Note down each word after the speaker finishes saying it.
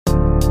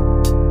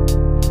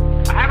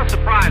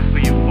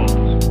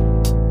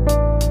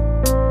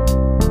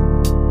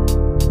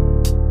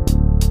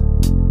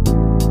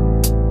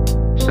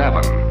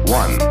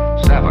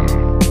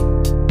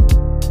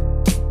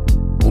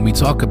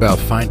talk about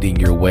finding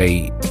your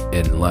way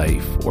in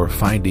life or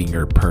finding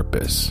your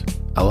purpose,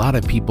 a lot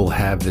of people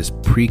have this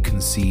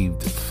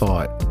preconceived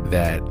thought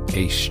that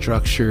a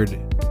structured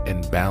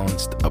and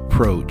balanced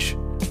approach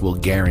will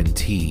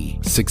guarantee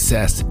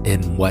success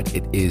in what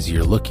it is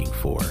you're looking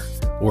for,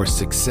 or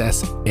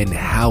success in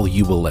how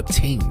you will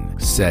obtain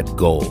said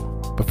goal.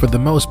 But for the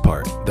most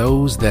part,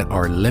 those that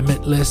are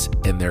limitless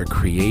in their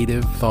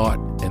creative thought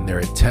and their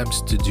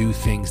attempts to do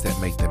things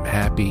that make them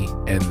happy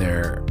and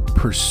their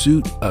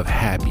pursuit of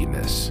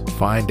happiness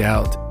find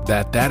out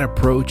that that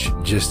approach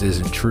just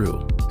isn't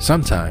true.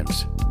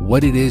 Sometimes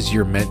what it is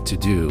you're meant to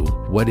do,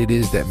 what it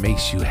is that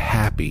makes you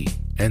happy,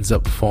 ends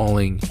up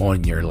falling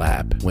on your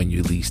lap when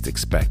you least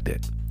expect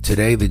it.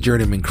 Today, the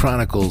Journeyman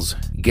Chronicles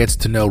gets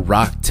to know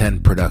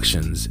Rok10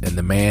 Productions and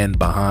the man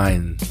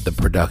behind the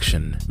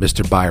production,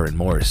 Mr. Byron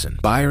Morrison.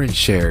 Byron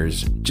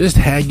shares just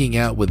hanging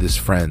out with his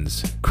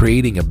friends,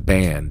 creating a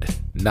band,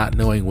 not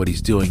knowing what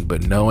he's doing,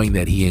 but knowing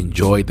that he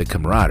enjoyed the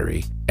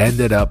camaraderie,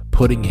 ended up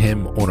putting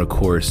him on a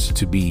course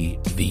to be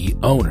the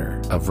owner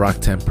of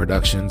Rok10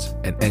 Productions,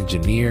 an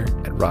engineer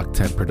at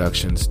Rok10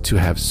 Productions, to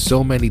have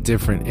so many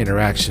different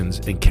interactions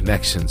and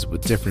connections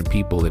with different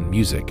people in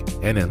music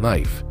and in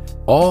life.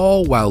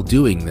 All while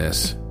doing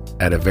this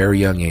at a very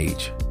young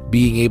age,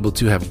 being able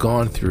to have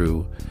gone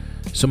through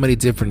so many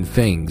different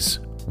things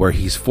where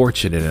he's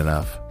fortunate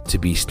enough to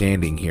be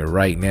standing here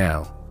right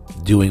now,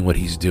 doing what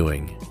he's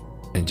doing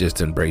and just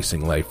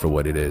embracing life for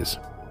what it is.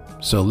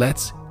 So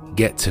let's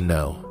get to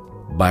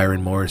know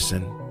Byron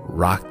Morrison,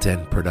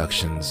 Rok10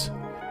 Productions,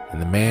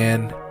 and the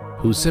man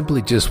who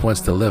simply just wants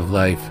to live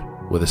life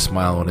with a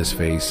smile on his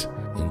face,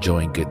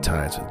 enjoying good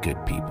times with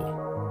good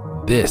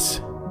people.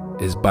 This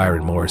is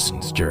Byron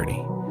Morrison's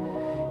journey,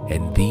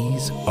 and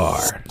these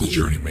are the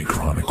Journeyman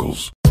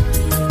Chronicles.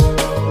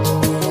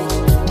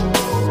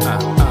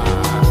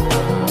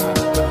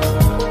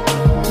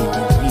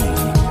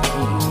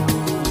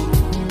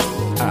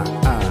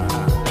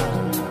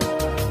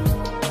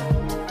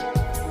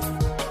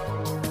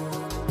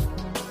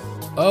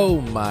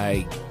 Oh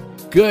my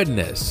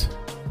goodness.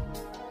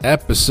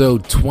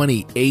 Episode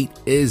 28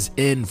 is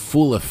in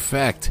full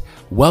effect.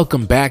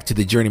 Welcome back to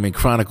the Journeyman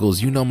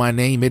Chronicles. You know my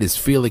name. It is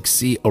Felix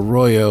C.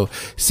 Arroyo.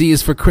 C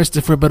is for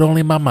Christopher, but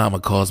only my mama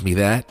calls me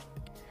that.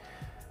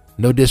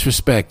 No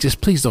disrespect.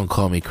 Just please don't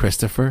call me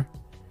Christopher.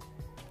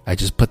 I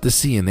just put the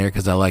C in there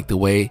because I like the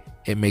way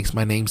it makes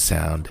my name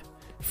sound.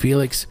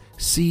 Felix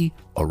C.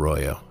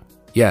 Arroyo.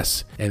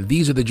 Yes, and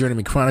these are the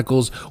Journeyman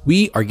Chronicles.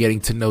 We are getting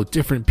to know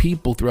different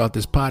people throughout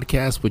this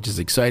podcast, which is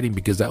exciting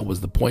because that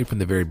was the point from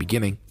the very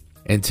beginning.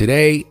 And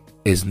today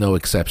is no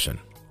exception.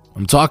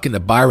 I'm talking to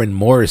Byron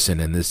Morrison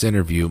in this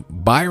interview.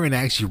 Byron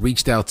actually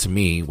reached out to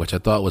me, which I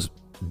thought was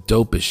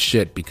dope as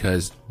shit,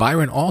 because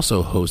Byron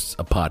also hosts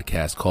a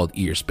podcast called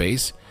Ear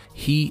Space.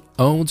 He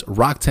owns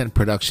Rok10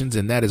 Productions,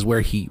 and that is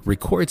where he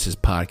records his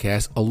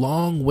podcast,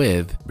 along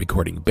with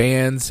recording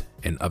bands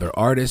and other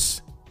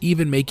artists,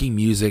 even making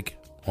music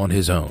on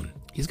his own.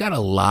 He's got a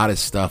lot of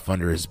stuff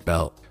under his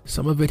belt.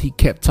 Some of it he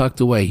kept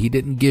tucked away. He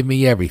didn't give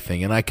me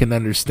everything, and I can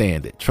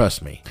understand it.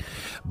 Trust me.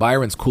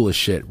 Byron's cool as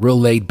shit, real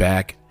laid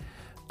back.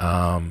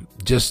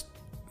 Just,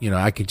 you know,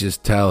 I could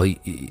just tell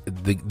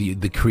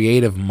the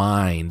creative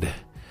mind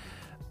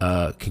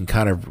can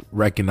kind of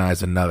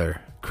recognize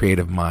another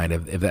creative mind,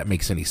 if that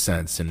makes any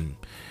sense. And,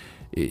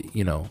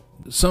 you know,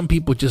 some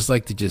people just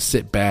like to just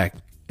sit back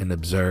and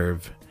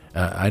observe.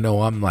 I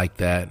know I'm like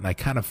that, and I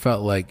kind of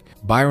felt like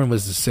Byron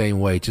was the same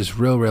way, just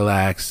real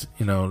relaxed.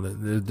 You know,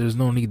 there's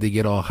no need to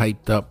get all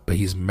hyped up, but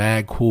he's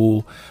mad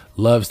cool,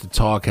 loves to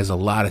talk, has a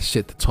lot of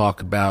shit to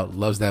talk about,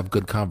 loves to have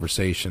good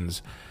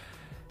conversations,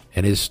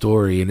 and his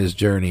story and his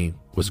journey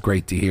was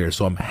great to hear.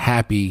 So I'm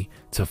happy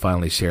to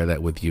finally share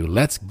that with you.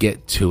 Let's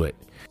get to it.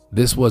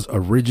 This was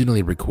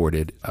originally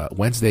recorded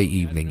Wednesday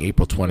evening,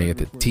 April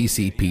 20th at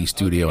TCP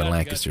Studio in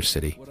Lancaster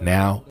City.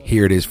 Now,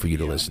 here it is for you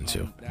to listen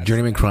to.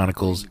 Journeyman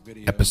Chronicles,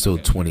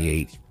 Episode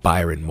 28,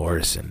 Byron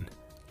Morrison.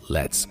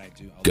 Let's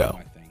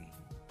go.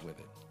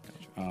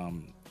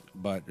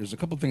 But there's a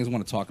couple things I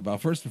want to talk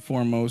about. First and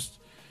foremost,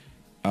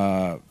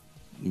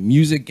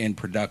 music and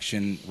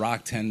production,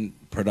 Rok10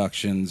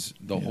 Productions,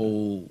 the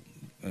whole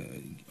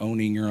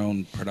owning your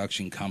own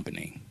production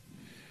company.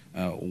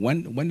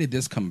 When did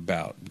this come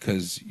about?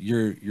 Because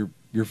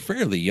you're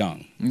fairly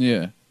young.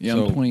 Yeah,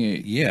 so, I'm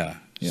 28. Yeah.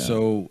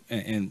 So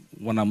and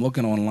when I'm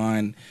looking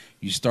online,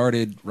 you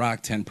started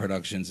Rok10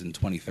 Productions in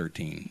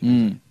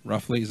 2013,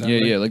 roughly. Is that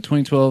right? Yeah, like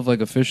 2012, like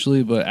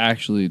officially, but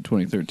actually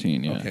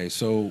 2013. Yeah. Okay,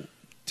 so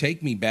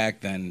take me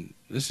back then.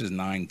 This is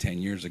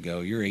 9-10 years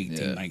ago. You're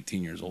 18,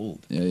 19 years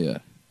old. Yeah.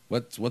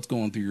 What's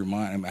going through your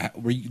mind?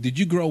 Did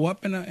you grow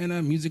up in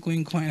a musically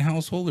inclined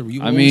household, or were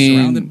you always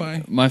surrounded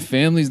by? My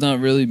family's not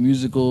really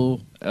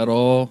musical at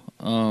all.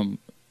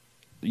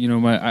 You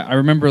know, I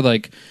remember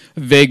like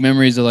vague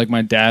memories of like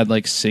my dad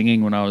like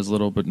singing when I was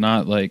little, but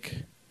not like,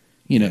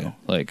 you know,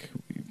 like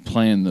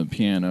playing the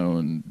piano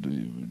and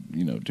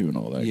you know doing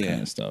all that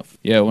kind of stuff.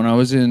 Yeah, when I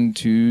was in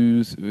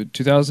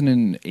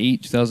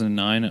 2008,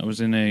 2009, I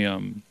was in a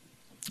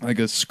like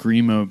a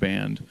screamo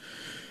band.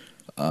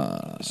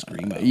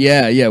 Screamo.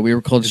 Yeah, we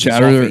were called Is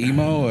Shatter. this off of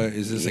emo, or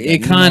is this like It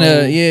kind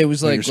of it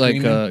was like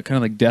kind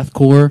of like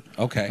deathcore.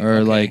 Okay.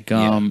 Or like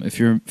if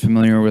you're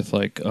familiar with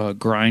like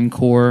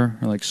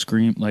grindcore or like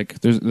scream, like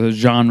there's the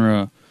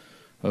genre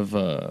of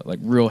like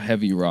real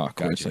heavy rock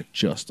where it's like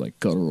just like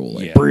guttural,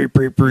 like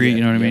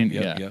you know what I mean?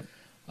 Yep.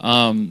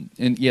 And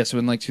yeah, so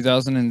in like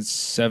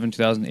 2007,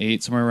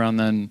 2008, somewhere around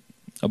then,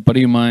 a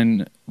buddy of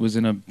mine was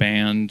in a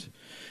band,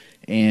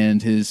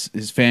 and his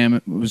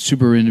fam was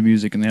super into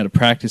music, and they had a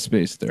practice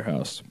space at their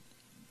house.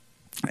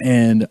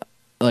 And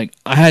like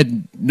I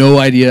had no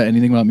idea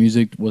anything about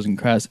music, wasn't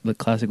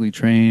classically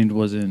trained,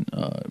 wasn't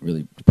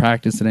really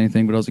practiced at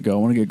anything, but I was like, I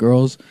want to get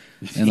girls,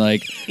 and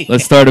like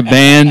let's start a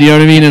band. You know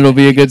what I mean? It'll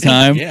be a good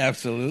time. Yeah,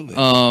 absolutely.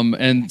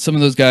 And some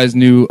of those guys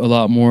knew a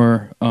lot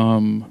more,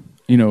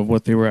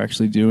 what they were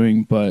actually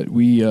doing. But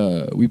we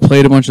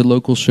played a bunch of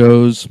local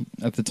shows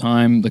at the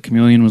time. The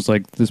Chameleon was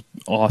like this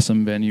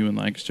awesome venue in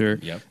Lancaster.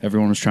 Yep.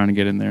 Everyone was trying to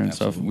get in there and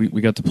stuff.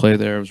 We got to play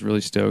there. I was really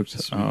stoked.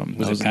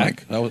 Was it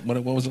packed? What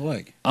was it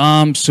like?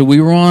 So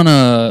we were on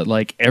a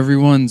like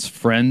everyone's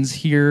friends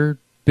here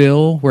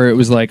bill, where it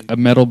was like a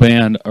metal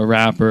band, a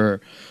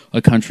rapper,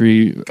 a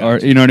country, or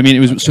you know what I mean. It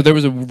was so there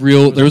was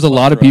a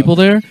lot of people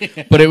there,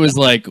 but it was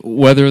like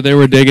whether they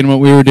were digging what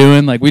we were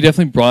doing. Like we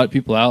definitely brought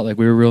people out. Like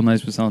we were real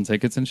nice with selling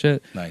tickets and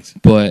shit. Nice.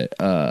 But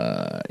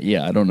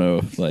yeah, I don't know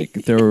if like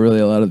there were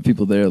really a lot of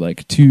people there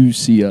like to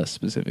see us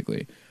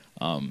specifically.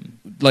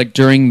 Like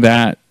during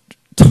that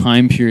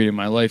time period in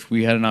my life,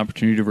 we had an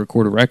opportunity to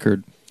record a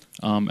record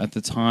at the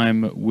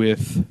time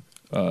with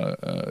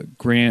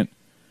Grant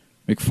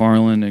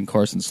McFarland and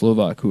Carson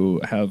Slovak,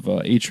 who have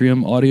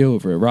Atrium Audio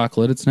over at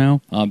Rok10 it's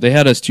now. They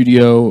had a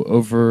studio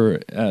over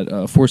at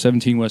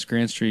 417 West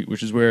Grand Street,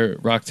 which is where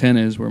Rok10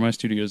 is, where my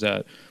studio's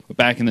at. But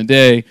back in the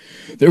day,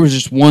 there was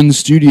just one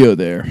studio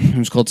there. It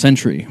was called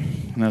Century,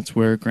 and that's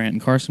where Grant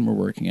and Carson were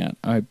working at.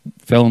 I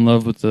fell in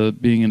love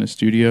with being in a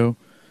studio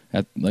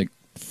at like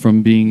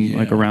from being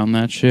like around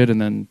that shit,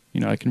 and then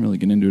I can really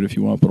get into it if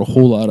you want, but a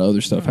whole lot of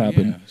other stuff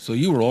happened. Yeah. So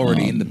you were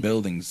already in the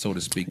building, so to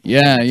speak.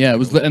 Yeah, it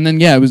was, and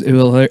then it was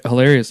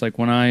hilarious. Like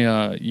when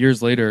I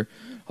years later,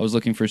 I was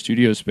looking for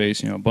studio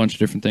space. A bunch of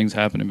different things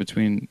happened in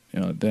between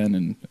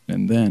then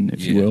and then,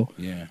 if you will.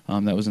 Yeah.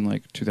 That was in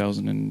like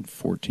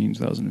 2014,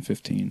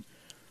 2015.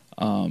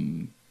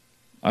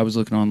 I was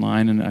looking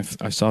online and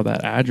I saw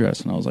that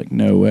address and I was like,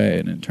 no way.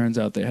 And it turns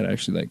out they had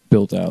actually like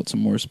built out some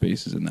more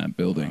spaces in that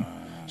building.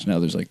 So now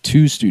there's like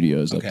 2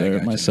 studios up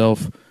there.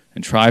 Myself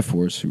and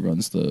Triforce, who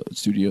runs the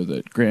studio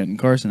that Grant and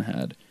Carson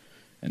had,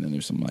 and then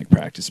there's some like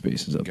practice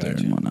spaces up there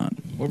and whatnot.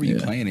 What were you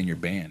playing in your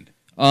band?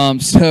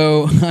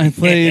 So I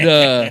played.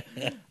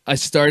 I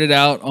started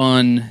out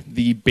on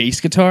the bass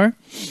guitar.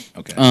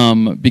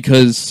 Okay.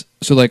 Because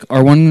like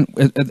our one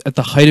at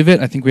the height of it,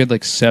 I think we had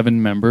like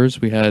 7 members.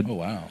 We had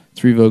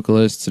 3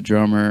 vocalists, a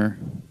drummer,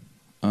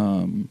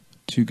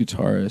 2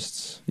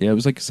 guitarists. Yeah, it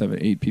was like 7,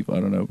 8 people. I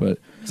don't know, but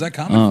is that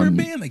common for a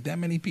band? Like that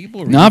many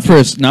people? Not for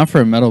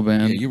a metal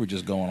band. Yeah, you were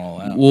just going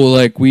all out. Well,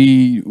 like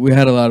we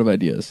had a lot of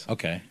ideas.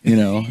 Okay.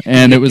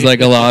 And it was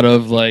like a lot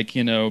of like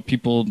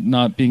people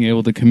not being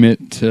able to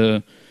commit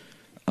to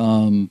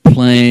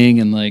playing,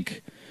 and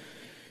like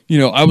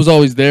I was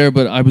always there,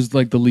 but I was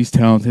like the least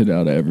talented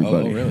out of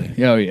everybody. Oh, really?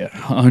 Yeah,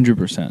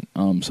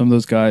 100%. Some of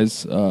those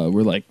guys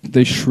were like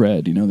they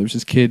shred. There's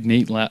this kid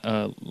Nate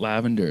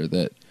Lavender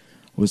that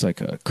was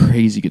like a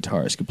crazy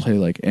guitarist, could play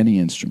like any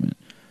instrument.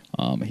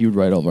 He would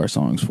write all of our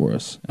songs for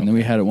us. And then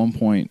we had at one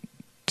point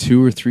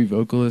 2 or 3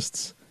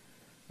 vocalists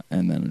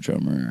and then a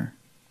drummer,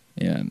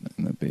 and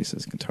the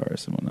bassist,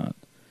 guitarist, and whatnot.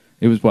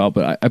 It was wild,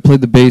 but I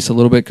played the bass a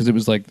little bit because it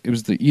was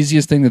the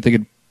easiest thing that they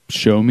could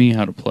show me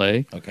how to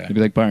play. Okay. They'd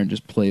be like, Byron,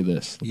 just play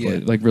this. Yeah.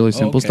 Like really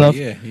simple stuff.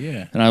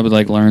 Yeah. And I would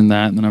like learn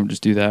that, and then I would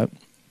just do that.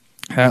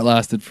 That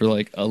lasted for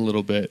like a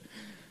little bit.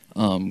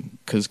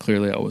 Because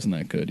clearly I wasn't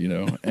that good,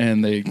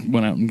 and they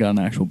went out and got an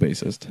actual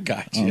bassist.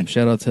 Gotcha.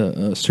 Shout out to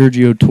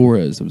Sergio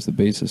Torres, that was the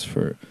bassist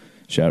for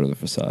Shadow the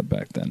Facade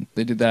back then.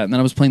 They did that, and then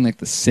I was playing like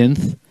the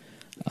synth,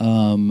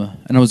 and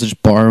I was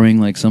just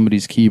borrowing like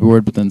somebody's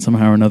keyboard, but then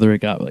somehow or another it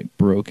got like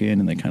broken,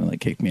 and they kind of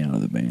like kicked me out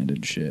of the band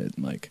and shit,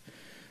 and like,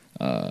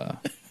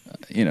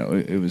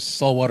 it was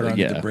salt water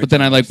under the bridge. But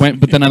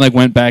then I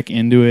went back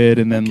into it,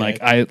 and then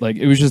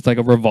it was just like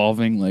a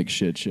revolving like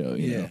shit show,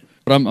 you know.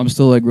 But I'm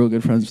still like real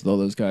good friends with all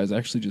those guys. I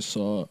actually just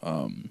saw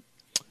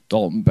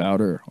Dalton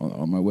Bowder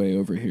on my way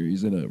over here.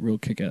 He's in a real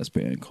kick-ass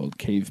band called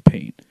Cave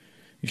Paint.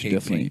 They should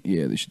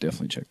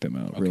definitely check them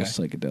out. Okay. Real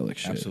psychedelic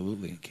shit.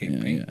 Absolutely.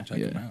 Cave Paint. Check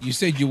them out. You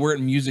said you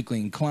weren't musically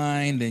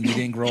inclined and you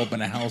didn't grow up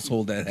in a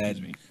household that had,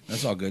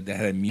 that's all good, that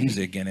had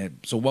music in it.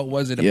 So what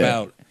was it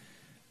about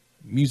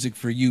music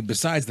for you,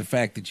 besides the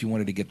fact that you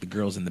wanted to get the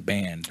girls in the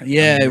band?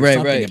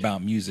 Something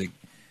about music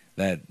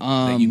that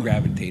you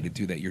gravitated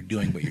to, that you're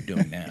doing what you're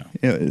doing now.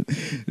 Yeah,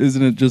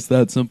 isn't it just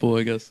that simple,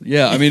 I guess?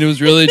 Yeah, I mean, it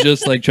was really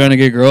just like trying to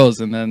get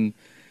girls, and then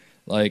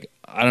like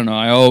I don't know,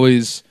 I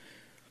always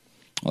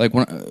like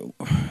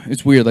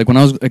it's weird. Like when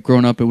I was like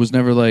growing up, it was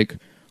never like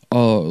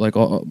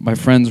my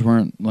friends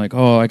weren't like,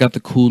 oh, I got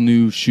the cool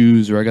new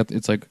shoes, or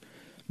it's like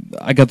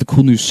I got the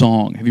cool new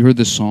song. Have you heard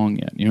this song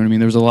yet? You know what I mean?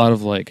 There was a lot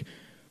of like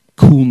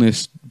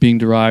coolness being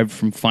derived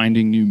from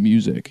finding new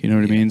music. You know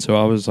what I mean? So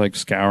I was like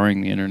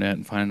scouring the internet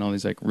and finding all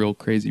these like real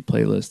crazy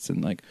playlists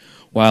and like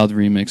wild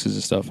remixes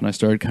and stuff. And I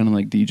started kind of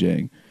like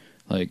DJing,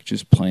 like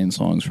just playing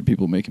songs for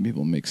people, making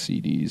people mix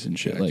CDs and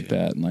shit like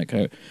that. And like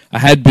I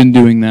had been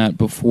doing that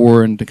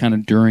before and to kind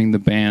of during the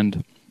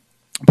band.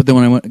 But then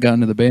when I got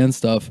into the band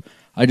stuff,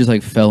 I just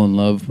like fell in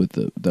love with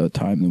the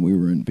time that we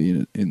were in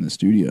being in the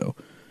studio,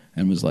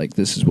 and was like,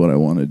 this is what I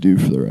want to do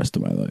for the rest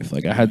of my life.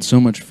 Like I had so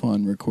much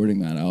fun recording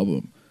that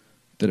album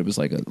that it was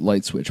like a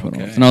light switch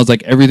went off. And I was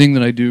like, everything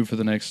that I do for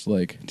the next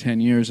like 10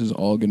 years is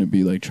all going to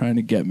be like trying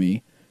to get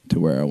me to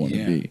where I want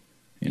to be.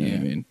 You know what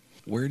I mean?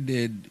 Where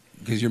did...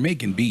 Because you're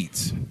making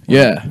beats.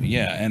 Yeah.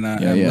 Yeah, and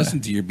I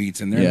listened to your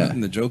beats, and there's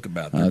nothing to joke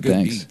about. They're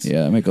good beats.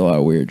 Yeah, I make a lot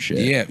of weird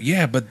shit.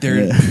 Yeah, but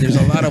there's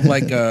a lot of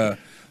like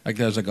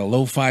there's like a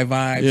lo-fi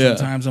vibe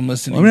sometimes I'm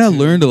listening to. I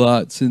learned a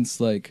lot since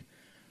like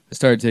I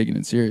started taking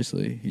it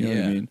seriously. You know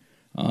what I mean?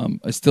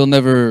 I still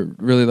never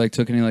really like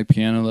took any like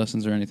piano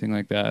lessons or anything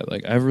like that.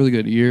 Like I have a really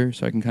good ear,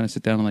 so I can kind of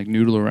sit down and like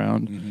noodle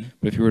around. Mm-hmm.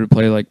 But if you were to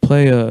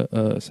play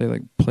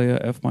a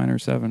F minor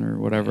 7 or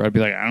whatever, I'd be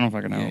like, I don't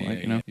fucking know.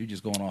 You know, you're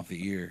just going off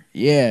the ear.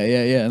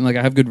 Yeah, and like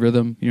I have good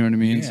rhythm. You know what I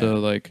mean? Yeah. So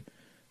like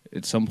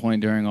at some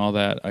point during all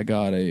that, I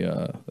got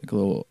a like a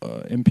little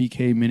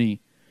MPK Mini.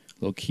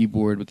 Little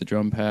keyboard with the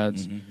drum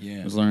pads.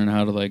 I was learning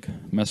how to like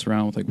mess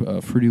around with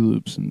like Fruity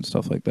Loops and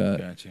stuff like that.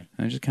 Gotcha.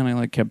 And I just kind of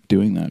like kept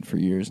doing that for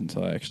years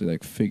until I actually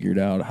like figured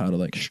out how to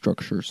like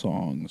structure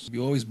songs. Have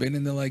you always been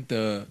into like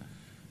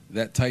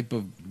that type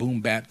of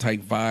boom bap type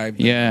vibe?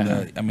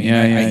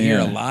 I hear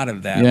a lot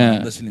of that when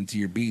I'm listening to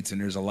your beats, and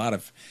there's a lot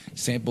of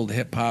sampled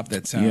hip hop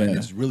that sounds like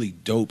it's really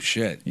dope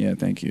shit. Yeah,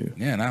 thank you.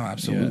 Yeah, no,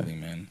 absolutely,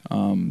 man.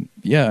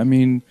 I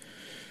mean,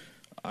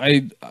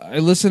 I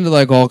listen to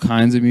like all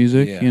kinds of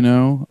music, you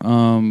know,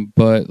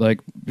 but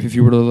like if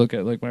you were to look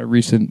at like my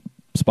recent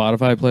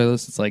Spotify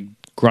playlist, it's like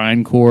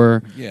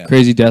grindcore,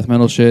 crazy death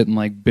metal shit, and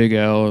like Big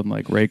L and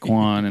like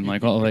Raekwon and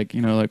like all like,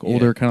 you know, like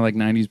older kind of like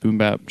 90s boom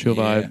bap chill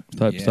vibe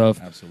type stuff.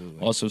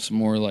 Absolutely. Also some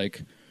more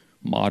like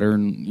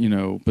modern, you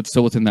know, but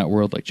still within that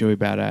world, like Joey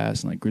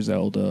Badass and like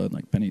Griselda and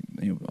like Benny,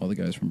 you know, all the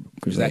guys from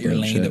Griselda. Is that your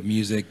lane of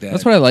music?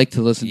 That's what I like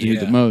to listen to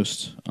the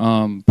most,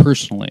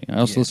 personally. I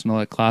also listen to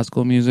like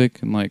classical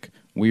music and like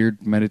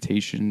weird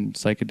meditation,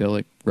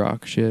 psychedelic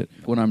rock shit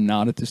when I'm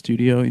not at the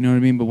studio, you know what I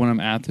mean? But when I'm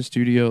at the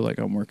studio, like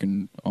I'm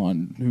working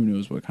on who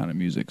knows what kind of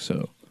music,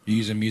 so. You're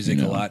using music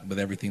a lot with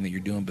everything that you're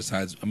doing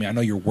besides, I mean, I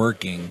know you're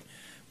working,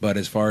 but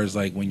as far as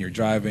like when you're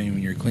driving,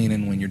 when you're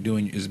cleaning, when you're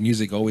doing, is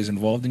music always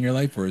involved in your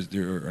life, or is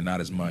there, or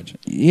not as much?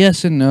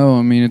 Yes and no.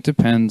 I mean, it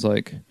depends.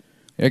 Like,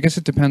 I guess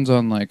it depends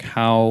on like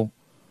how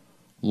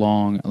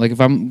long, like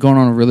if I'm going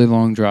on a really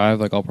long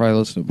drive, like I'll probably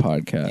listen to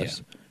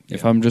podcasts.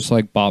 If I'm just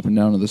like bopping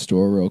down to the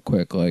store real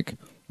quick, like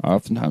I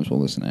oftentimes will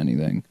listen to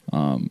anything.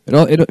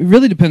 It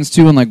really depends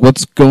too on like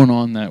what's going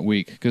on that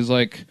week. Because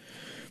like,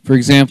 for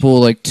example,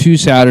 like 2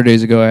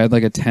 Saturdays ago, I had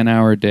like a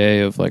 10-hour day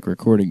of like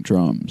recording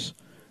drums,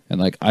 and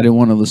like I didn't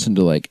want to listen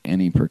to like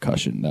any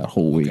percussion that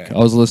whole week. I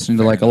was listening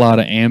to like a lot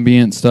of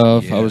ambient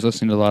stuff. I was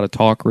listening to a lot of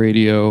talk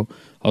radio.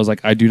 I was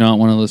like, I do not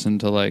want to listen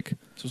to like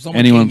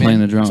anyone playing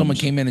the drums. Someone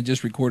came in and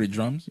just recorded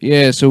drums?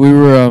 Yeah, so we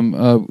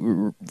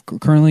were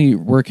currently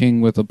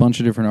working with a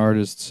bunch of different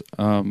artists,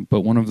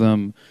 but one of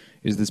them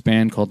is this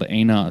band called the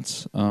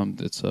A-Knots.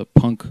 It's a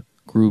punk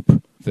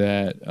group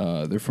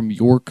that they're from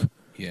York.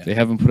 Yeah. They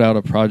haven't put out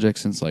a project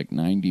since like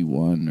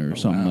 91 or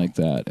something like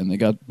that, and they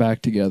got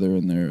back together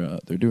and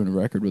they're doing a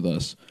record with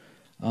us.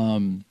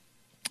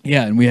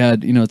 Yeah, and we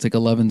had, you know, it's like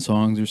 11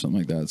 songs or something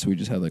like that, so we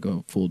just had like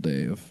a full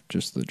day of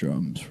just the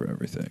drums for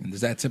everything. And is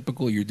that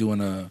typical? You're doing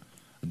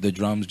the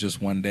drums just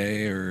one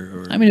day,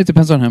 or? I mean, it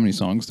depends on how many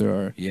songs there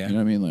are. Yeah. You know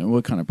what I mean? Like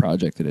what kind of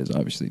project it is,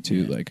 obviously,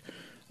 too. Yeah. Like,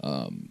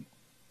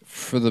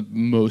 for the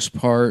most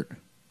part,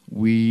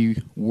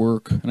 we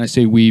work, and I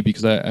say we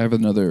because I have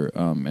another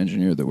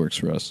engineer that works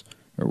for us,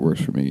 or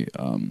works for me,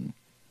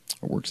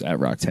 or works at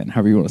Rok10,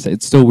 however you want to say it.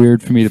 It's still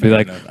weird for me to be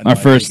like my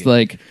first,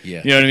 like,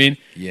 you know what I mean?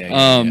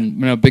 Yeah. You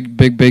know,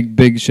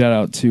 big shout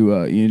out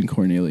to Ian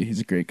Corneely. He's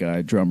a great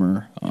guy,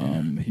 drummer.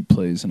 He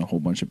plays in a whole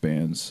bunch of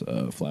bands,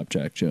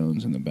 Flapjack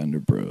Jones and the Bender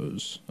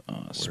Bros,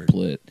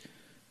 Split,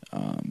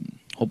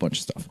 whole bunch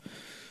of stuff.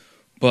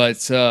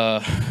 But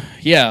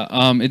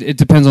it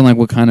depends on like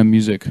what kind of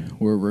music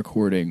we're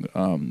recording.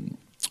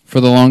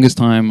 For the longest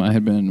time, I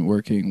had been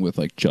working with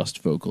like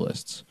just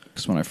vocalists.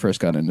 Because when I first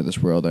got into this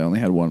world, I only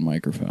had one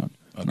microphone.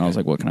 Okay. And I was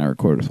like, what can I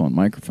record with one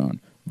microphone?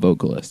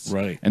 Vocalists.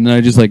 Right. And then I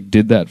just like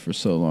did that for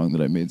so long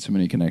that I made so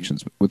many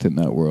connections within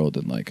that world,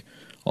 and like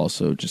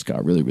also just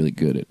got really, really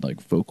good at like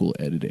vocal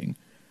editing.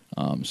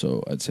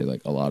 So I'd say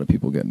like a lot of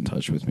people get in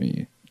touch with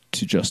me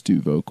to just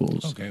do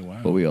vocals. Okay, wow.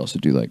 But we also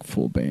do like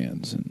full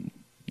bands and,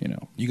 you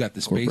know, you got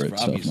the space for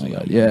obviously.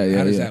 Like yeah.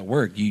 How does that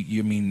work?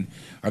 You mean,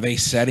 are they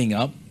setting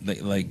up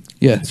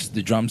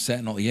the drum set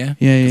and all? Yeah.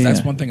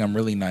 That's one thing I'm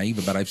really naive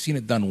about. I've seen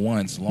it done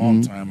once, a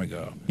long time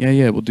ago.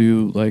 Yeah. We'll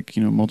do like,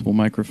 you know, multiple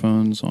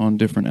microphones on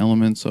different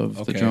elements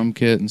of the drum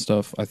kit and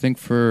stuff. I think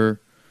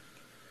for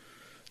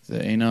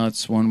The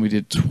A-Nuts one, we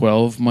did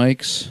 12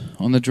 mics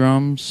on the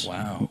drums.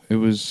 Wow. It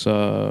was 2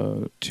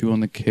 on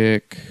the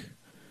kick,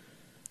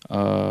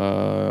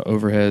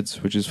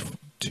 overheads, which is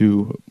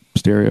 2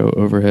 stereo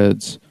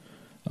overheads,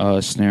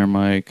 snare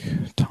mic,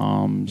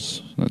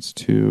 toms, that's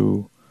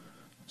 2.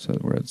 So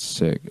we're at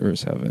 6 or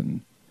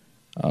 7.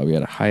 We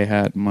had a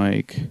hi-hat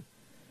mic.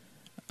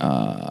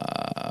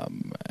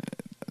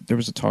 There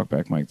was a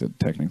talkback mic that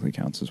technically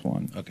counts as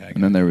 1. Okay.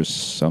 And then there was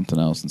something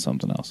else and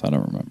something else. I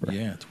don't remember.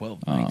 Yeah, 12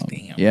 mics,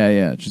 damn.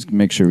 Yeah. Just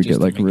make sure we Just get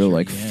to like make real sure,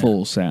 like yeah.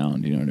 full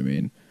sound. You know what I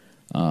mean?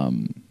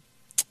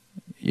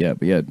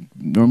 But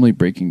normally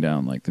breaking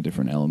down like the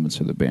different elements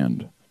of the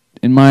band,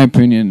 in my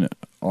opinion,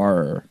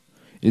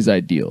 is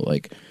ideal.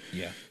 Like,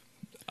 Yeah.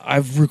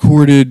 I've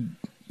recorded,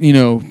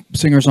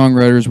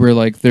 singer-songwriters where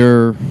like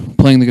they're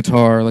playing the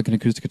guitar, like an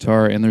acoustic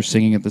guitar, and they're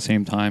singing at the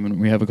same time, and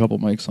we have a couple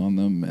mics on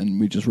them, and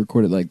we just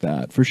record it like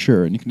that, for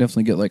sure. And you can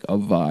definitely get like a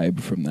vibe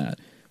from that.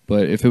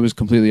 But if it was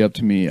completely up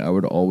to me, I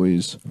would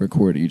always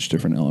record each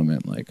different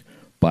element like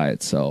by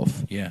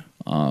itself. Yeah.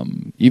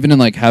 Even in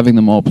like having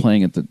them all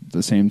playing at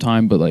the same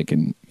time, but like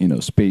in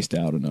spaced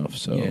out enough.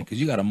 So Yeah, because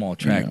you got them all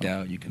tracked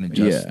out. You can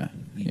adjust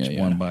each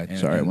one by.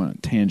 Sorry, I went on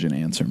a tangent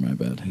answer. My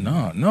bad.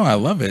 No, I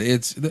love it.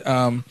 It's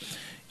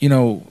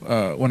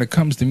when it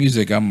comes to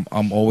music,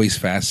 I'm always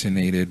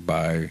fascinated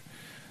by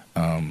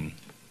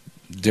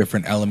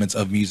different elements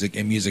of music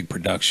and music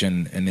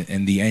production,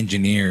 and the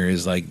engineer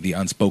is like the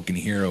unspoken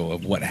hero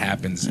of what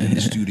happens in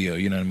the studio.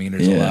 You know what I mean?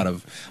 There's a lot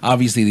of,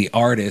 obviously, the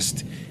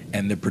artist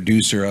and the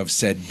producer of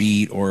said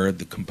beat or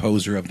the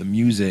composer of the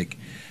music,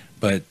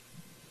 but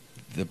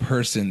the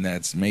person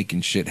that's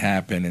making shit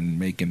happen and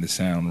making the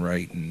sound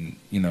right, and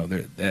you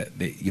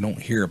don't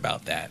hear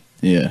about that.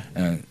 Yeah.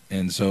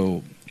 And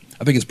so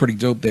I think it's pretty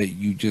dope that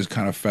you just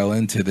kind of fell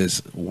into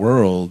this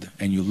world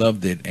and you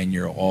loved it and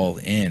you're all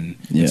in.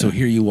 Yeah. And so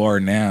here you are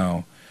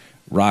now,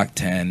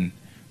 Rok10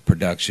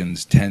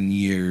 Productions, 10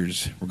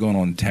 years. We're going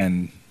on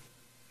 10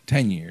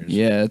 years.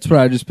 Yeah, that's what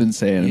I've just been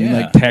saying. I mean,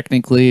 Yeah. like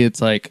technically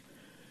it's like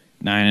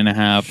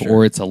 9.5 Sure.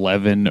 or it's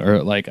 11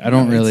 or like I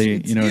don't really,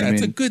 It's, you know what I mean?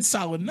 it's a good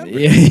solid number.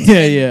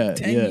 Yeah.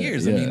 10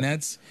 years. Yeah. I mean,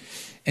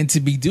 and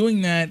to be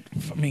doing that,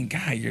 I mean,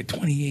 God, you're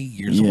 28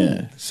 years Yeah,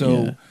 old.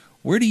 So yeah.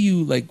 where do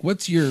you, like,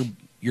 what's your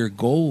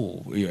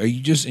goal? Are you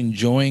just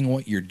enjoying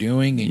what you're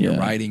doing and you're Yeah.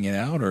 writing it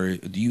out, or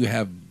do you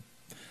have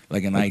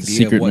like an Like the idea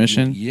secret of what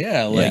mission?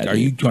 Are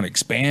you trying to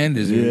expand?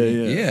 Is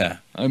it Yeah.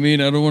 I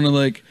mean, I don't want to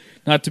like,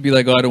 not to be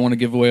like, oh, I don't want to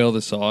give away all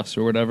the sauce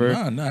or whatever.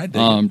 No, I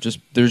dig it.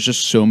 There's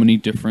just so many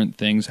different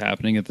things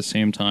happening at the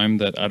same time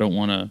that I don't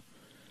want to,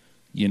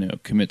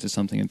 commit to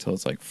something until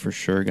it's like for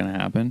sure gonna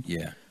happen.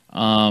 Yeah.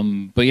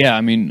 But yeah,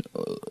 I mean,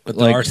 But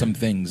like, there are some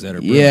things that are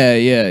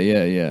brilliant.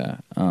 Yeah.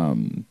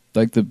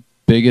 Like the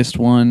biggest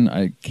one,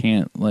 I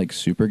can't like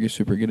super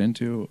get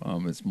into.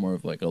 It's more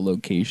of like a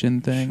location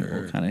thing.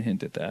 Sure. We'll kind of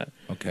hint at that.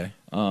 Okay.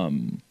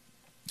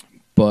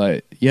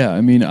 But yeah,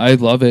 I mean, I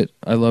love it.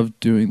 I love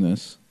doing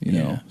this, you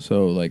Yeah. know.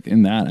 So like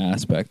in that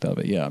aspect of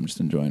it, yeah, I'm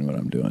just enjoying what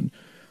I'm doing.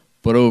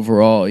 But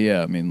overall,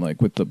 yeah, I mean,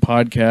 like with the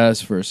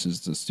podcast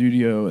versus the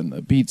studio and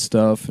the beat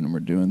stuff, and we're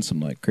doing some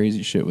like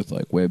crazy shit with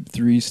like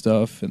Web3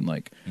 stuff, and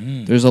like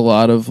there's a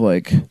lot of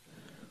like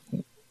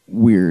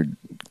weird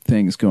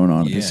things going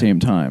on at the same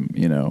time,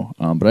 you know.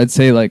 But I'd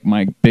say like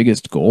my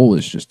biggest goal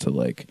is just to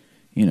like,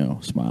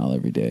 smile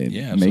every day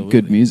and make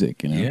good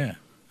music, you know. Yeah.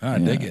 I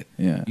dig it.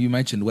 Yeah. You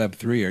mentioned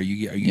Web3. Are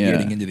you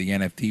getting into the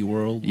NFT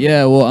world?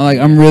 Yeah, well,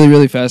 I'm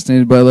really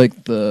fascinated by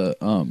like the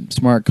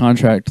smart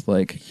contract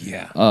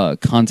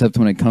concept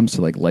when it comes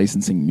to like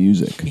licensing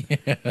music.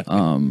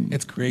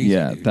 It's crazy.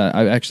 Yeah, dude. that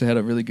I actually had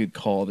a really good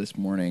call this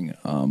morning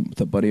with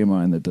a buddy of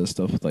mine that does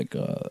stuff with like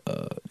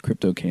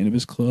Crypto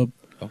Cannabis Club.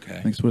 Okay.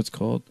 I think that's what it's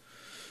called.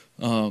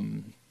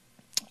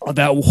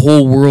 That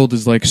whole world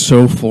is like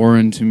so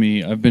foreign to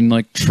me. I've been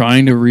like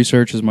trying to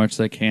research as much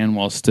as I can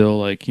while still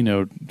like,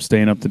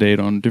 staying up to date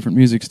on different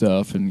music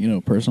stuff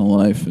and, personal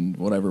life and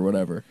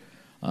whatever,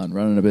 on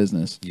running a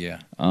business. Yeah.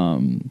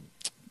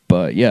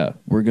 But yeah,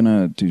 we're going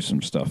to do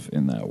some stuff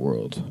in that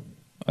world.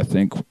 I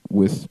think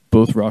with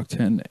both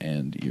Rok10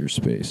 and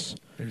Earspace.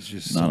 There's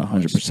just Not so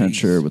much 100% space.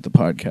 sure with the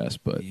podcast,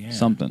 but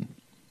something.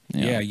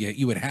 Yeah,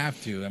 you would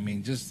have to. I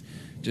mean, just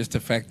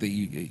the fact that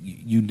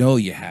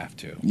you have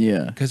to.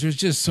 Yeah. Because there's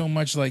just so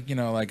much like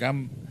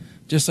I'm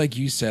just like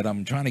you said,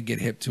 I'm trying to get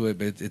hip to it,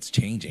 but it's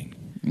changing.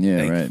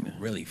 Yeah, right.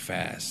 Really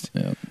fast.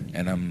 Yeah.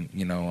 And I'm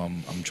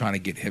trying to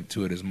get hip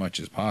to it as much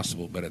as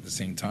possible, but at the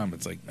same time,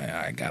 it's like, man,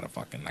 I got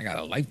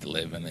a life to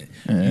live, and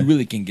you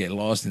really can get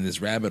lost in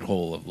this rabbit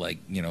hole of like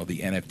the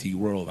NFT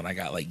world, and I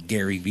got like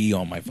Gary V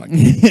on my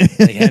fucking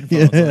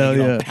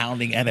headphones,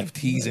 pounding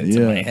NFTs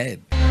into my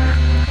head.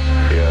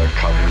 Here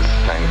comes,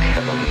 thank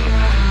heaven,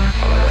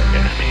 another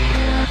enemy.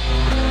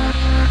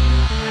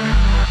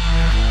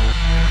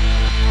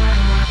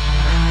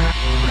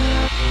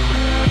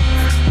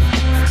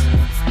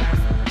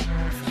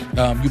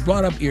 You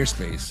brought up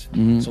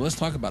Earspace, so let's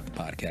talk about the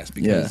podcast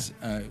because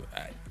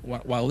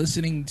while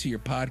listening to your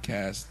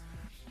podcast,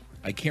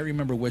 I can't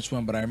remember which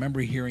one, but I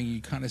remember hearing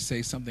you kind of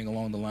say something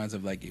along the lines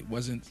of like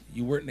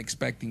you weren't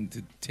expecting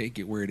to take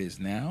it where it is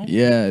now.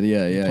 Yeah.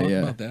 Talk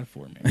about that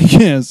for me.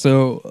 Yeah.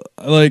 So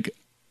like,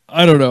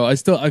 I don't know. I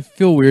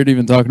feel weird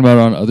even talking about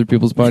it on other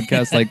people's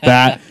podcasts, like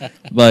that,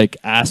 like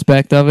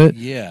aspect of it.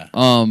 Yeah.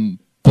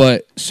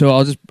 But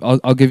so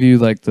I'll give you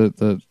like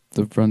the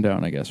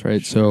rundown, I guess,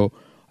 right? So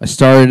I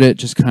started it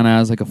just kind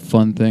of as like a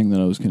fun thing that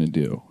I was going to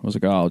do. I was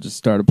like, oh, I'll just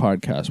start a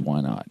podcast.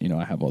 Why not? You know,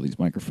 I have all these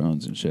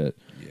microphones and shit.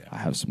 Yeah. I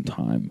have some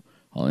time.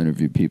 I'll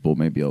interview people.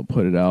 Maybe I'll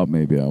put it out.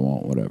 Maybe I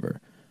won't,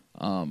 whatever.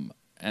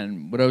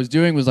 And what I was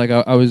doing was like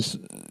I was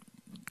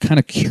kind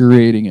of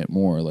curating it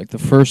more. Like the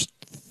first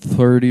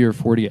 30 or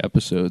 40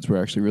 episodes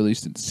were actually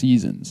released in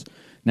seasons.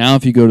 Now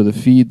if you go to the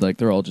feed, like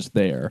they're all just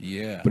there.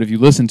 Yeah. But if you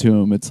listen to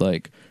them, it's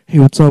like, hey,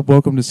 what's up?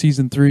 Welcome to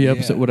season 3,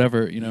 episode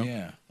whatever, you know?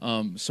 Yeah.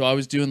 So I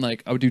was doing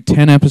like, I would do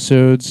 10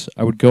 episodes.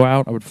 I would go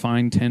out, I would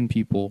find 10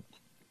 people.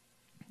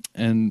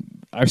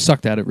 And I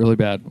sucked at it really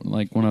bad.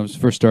 Like when I was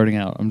first starting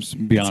out, I'm just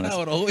gonna be honest. That's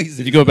how it always is.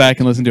 If you go back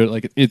and listen to it,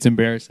 like it's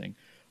embarrassing.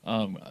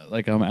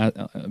 Like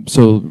I'm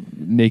so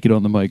naked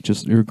on the mic,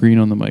 just or green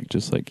on the mic,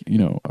 just like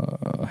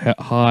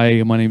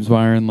hi, my name's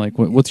Byron. Like,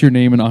 what's your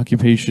name and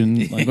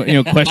occupation?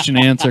 Like, question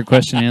answer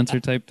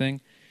type thing.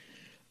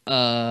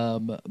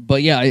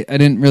 But yeah, I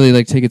didn't really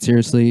like take it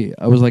seriously.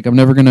 I was like, I'm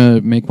never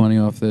gonna make money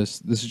off this.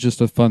 This is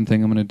just a fun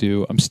thing I'm gonna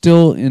do. I'm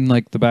still in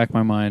like the back of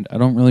my mind. I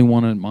don't really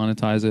want to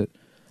monetize it.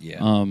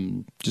 Yeah.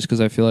 Just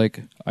because I feel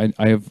like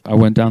I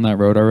went down that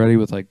road already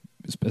with like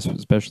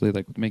especially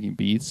like with making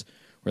beats,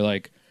 where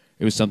like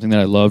it was something that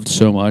I loved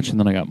so much, and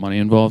then I got money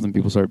involved, and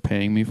people started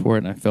paying me for it,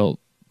 and I felt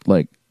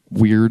like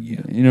weird.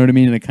 Yeah. You know what I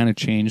mean? And it kind of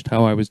changed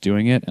how I was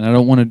doing it, and I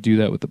don't want to do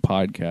that with the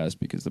podcast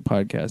because the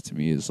podcast to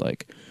me is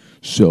like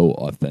so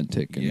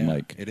authentic and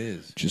like it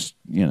is just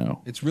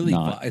it's really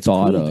not it's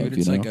thought cool, of, dude.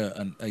 It's you like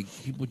know? like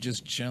people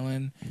just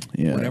chilling.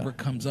 Yeah. Whatever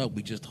comes up,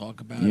 we just talk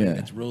about Yeah. it.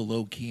 It's real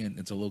low key and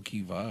it's a low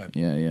key vibe.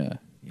 Yeah.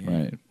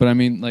 Right. But I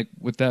mean, like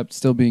with that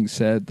still being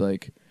said,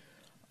 like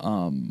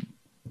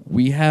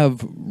we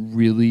have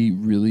really,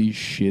 really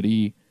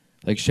shitty,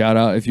 like shout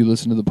out if you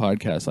listen to the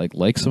podcast,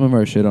 like some of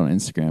our shit on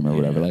Instagram or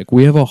whatever. Like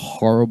we have a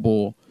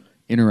horrible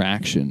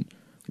interaction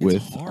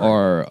with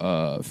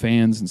our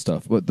fans and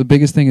stuff. But the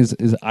biggest thing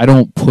is I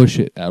don't push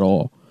it at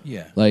all.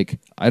 Yeah. Like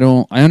I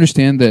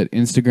understand that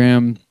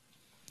Instagram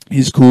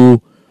is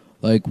cool.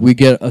 Like we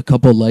get a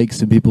couple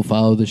likes and people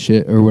follow the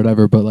shit or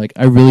whatever, but like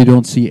I really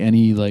don't see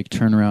any like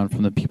turnaround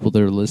from the people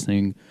that are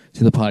listening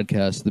to the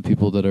podcast, the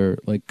people that are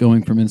like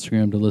going from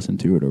Instagram to listen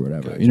to it or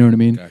whatever. Gotcha. You know what I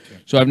mean? Gotcha.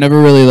 So I've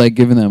never really like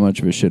given that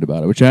much of a shit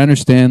about it, which I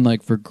understand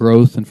like for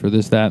growth and for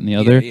this, that, and the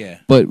other. Yeah.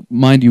 But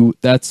mind you,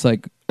 that's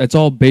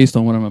all based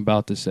on what I'm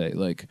about to say.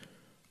 Like,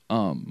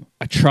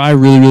 I try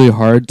really, really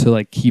hard to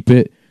like keep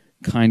it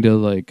kind of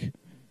like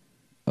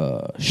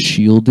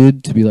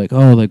shielded to be like,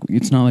 oh, like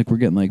it's not like we're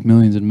getting like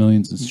millions and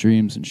millions of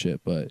streams and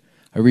shit. But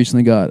I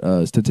recently got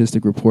a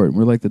statistic report, and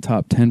we're like the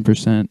top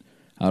 10%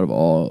 out of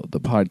all the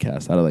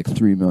podcasts, out of like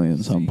 3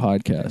 million some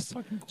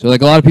podcasts. So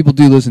like a lot of people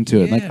do listen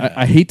to it. Like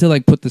I hate to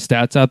like put the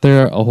stats out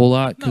there a whole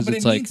lot because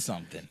it's like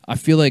something. I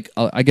feel like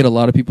I get a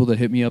lot of people that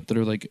hit me up that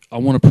are like, I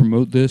want to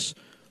promote this.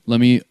 Let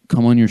me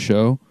come on your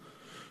show.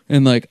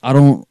 And like I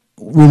don't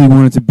really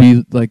want it to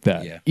be like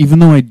that. Yeah. Even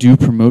though I do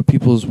promote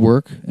people's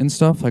work and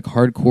stuff, like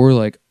hardcore,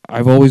 like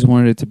I've always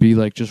wanted it to be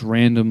like just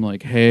random,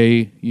 like,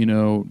 hey,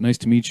 nice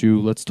to meet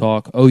you. Let's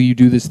talk. Oh, you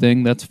do this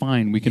thing? That's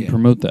fine. We can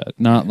promote that.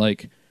 Not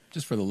like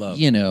just for the love.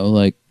 No,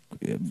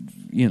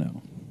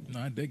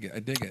 I dig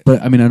it.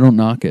 But I mean, I don't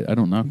knock it. I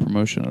don't knock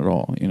promotion at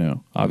all.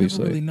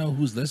 Obviously. I never really know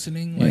who's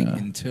listening,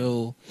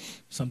 until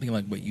something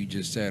like what you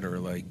just said, or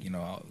like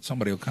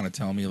somebody will kind of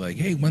tell me like,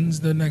 "Hey, when's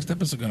the next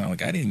episode going on?"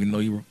 Like, I didn't even know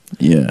you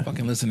were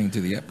fucking listening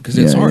to the episode because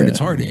it's hard. It's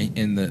hard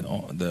in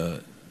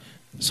the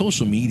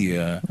social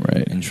media,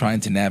 right? And trying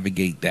to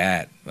navigate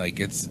that. Like,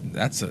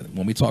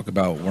 when we talk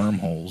about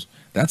wormholes,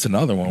 that's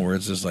another one where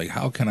it's just like,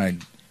 how can I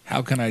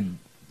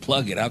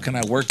plug it? How can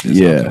I work this?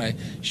 Yeah. How can I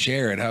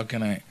share it? How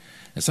can I?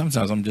 And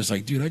sometimes I'm just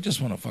like, dude, I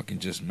just want to fucking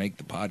just make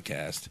the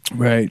podcast,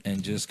 right?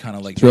 And just kind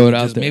of like throw it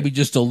out there. Maybe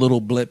just a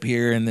little blip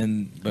here and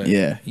then, but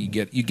you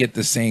get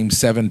the same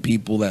 7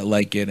 people that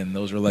like it, and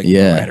those are like the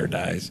ride or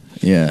dies.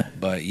 Yeah,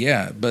 but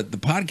the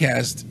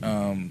podcast.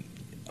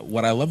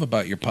 What I love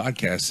about your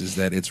podcast is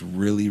that it's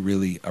really,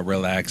 really a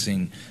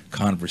relaxing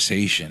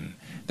conversation.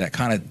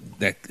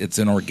 That it's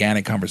an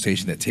organic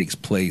conversation that takes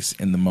place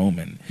in the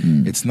moment.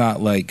 It's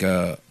not like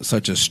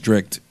such a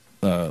strict.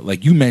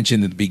 Like you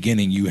mentioned at the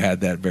beginning, you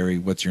had that very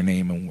what's your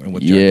name and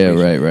what's your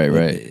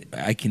right.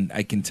 I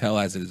can tell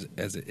as it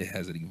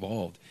has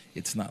evolved,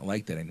 it's not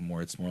like that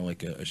anymore. It's more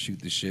like a shoot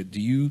the shit.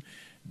 Do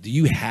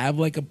you have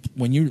like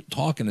when you're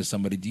talking to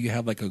somebody, do you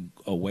have like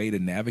a way to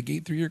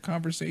navigate through your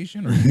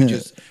conversation, or you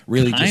just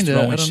really just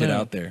throwing shit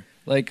out there?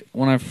 Like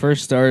when I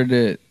first started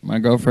it, my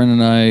girlfriend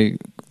and I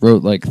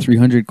wrote like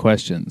 300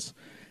 questions.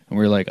 And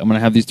we were like, I'm going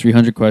to have these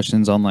 300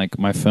 questions on like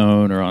my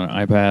phone or on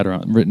an iPad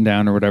or written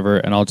down or whatever,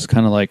 and I'll just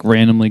kind of like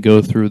randomly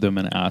go through them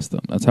and ask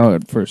them. That's how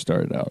it first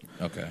started out.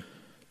 Okay.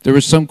 There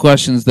were some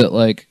questions that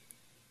like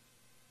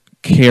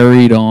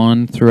carried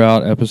on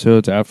throughout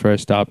episodes after I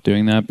stopped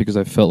doing that because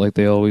I felt like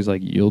they always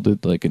like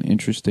yielded like an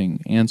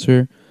interesting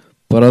answer.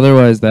 But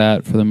otherwise,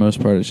 that for the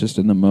most part, it's just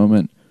in the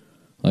moment.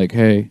 Like,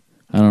 hey,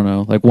 I don't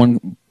know. Like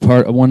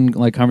one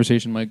like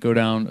conversation might go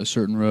down a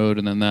certain road,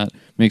 and then that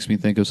makes me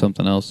think of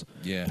something else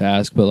to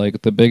ask. But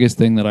like the biggest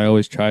thing that I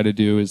always try to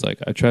do is like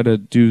I try to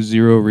do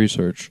zero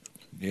research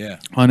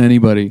on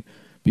anybody.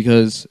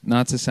 Because,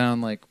 not to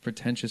sound, like,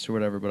 pretentious or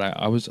whatever, but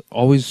I was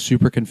always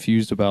super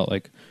confused about,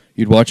 like,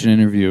 you'd watch an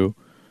interview,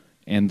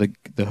 and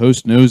the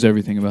host knows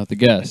everything about the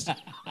guest.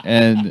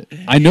 And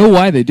I know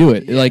why they do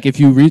it. Like, if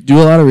you do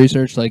a lot of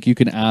research, like, you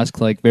can ask,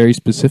 like, very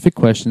specific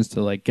questions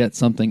to, like, get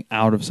something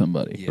out of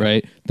somebody,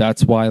 right?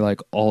 That's why,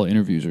 like, all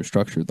interviews are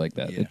structured like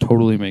that. It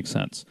totally makes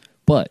sense.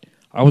 But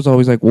I was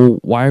always like, well,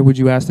 why would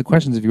you ask the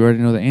questions if you already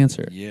know the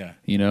answer? Yeah.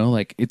 You know,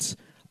 like,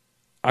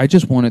 I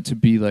just want it to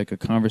be like a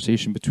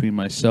conversation between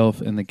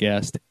myself and the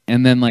guest,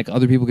 and then like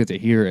other people get to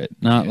hear it,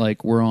 not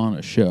like we're on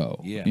a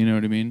show. Yeah. You know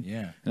what I mean?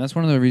 Yeah. And that's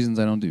one of the reasons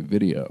I don't do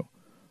video.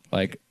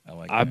 Like,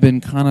 I've been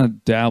kind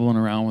of dabbling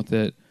around with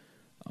it.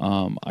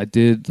 I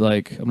did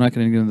like, I'm not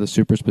going to get into the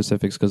super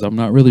specifics because I'm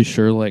not really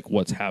sure like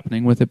what's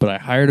happening with it, but I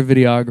hired a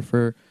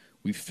videographer.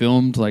 We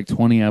filmed like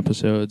 20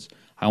 episodes.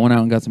 I went out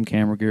and got some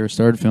camera gear,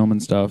 started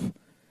filming stuff.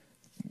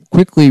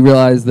 Quickly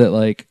realized that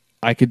like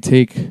I could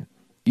take,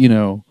 you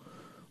know,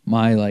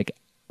 my like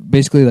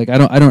basically like I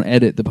don't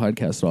edit the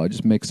podcast at all. I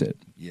just mix it.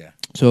 Yeah.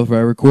 So if I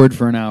record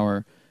for an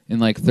hour, in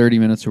like 30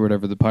 minutes or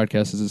whatever, the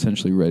podcast is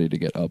essentially ready to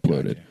get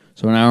uploaded. Gotcha.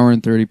 So an hour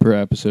and 30 per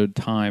episode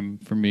time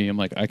for me, I'm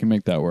like, I can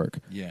make that work.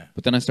 Yeah.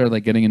 But then I started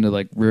like getting into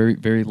like very,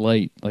 very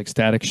light, like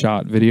static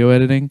shot video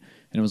editing.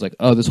 And it was like,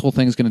 oh, this whole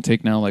thing is going to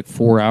take now like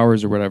 4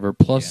 hours or whatever.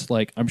 Plus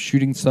like I'm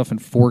shooting stuff in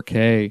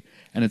 4K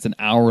and it's an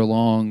hour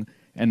long.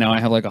 And now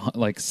I have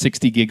like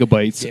 60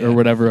 gigabytes or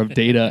whatever of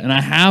data. And I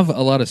have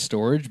a lot of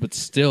storage, but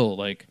still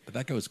like. But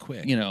that goes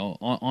quick. You know,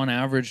 on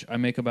average, I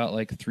make about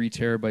like 3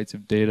 terabytes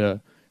of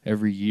data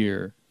every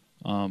year.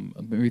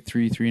 Maybe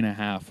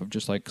 3.5 of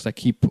just like, because I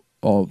keep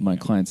all of my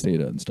clients'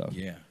 data and stuff.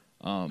 Yeah.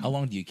 How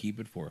long do you keep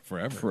it for?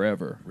 Forever?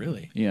 Forever.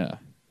 Really? Yeah.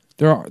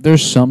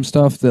 There's some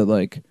stuff that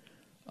like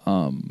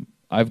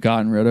I've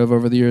gotten rid of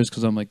over the years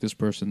because I'm like, this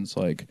person's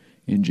like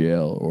in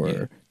jail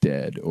or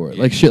dead or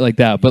like shit like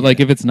that. But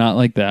like if it's not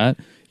like that,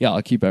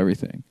 I'll keep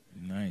everything.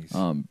 Nice.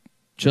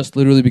 Just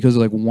literally because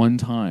of like one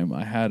time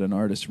I had an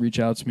artist reach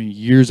out to me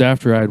years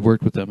after I had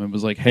worked with them and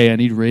was like, hey, I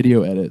need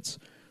radio edits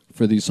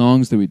for these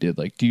songs that we did.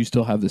 Like, do you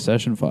still have the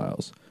session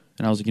files?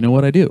 And I was like, you know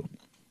what, I do.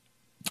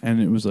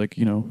 And it was like,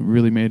 you know, it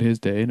really made his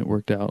day and it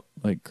worked out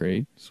like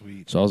great.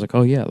 Sweet. So I was like,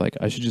 oh yeah, like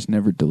I should just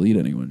never delete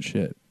anyone's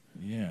shit.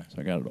 Yeah.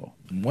 So I got it all.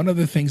 One of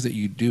the things that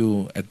you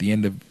do at the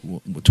end of,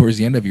 towards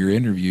the end of your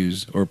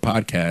interviews or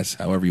podcasts,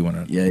 however you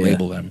want to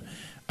label them,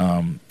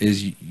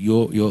 is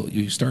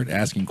you start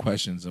asking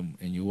questions and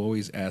you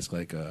always ask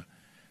like a,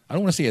 I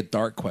don't want to say a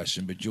dark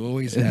question, but you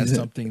always ask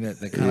something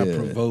that kind of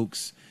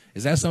provokes.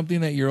 Is that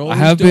something that you're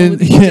always doing?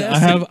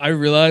 I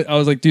realized, I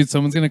was like, dude,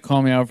 someone's going to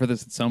call me out for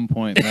this at some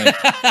point. Like,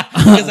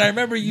 because I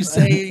remember you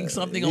saying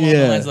something along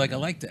the lines like, I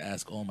like to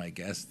ask all my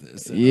guests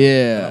this.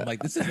 And I'm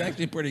like, this is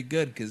actually pretty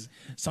good because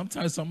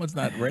sometimes someone's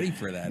not ready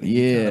for that. And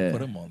you kind of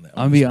put them on that.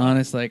 I'll be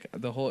honest, like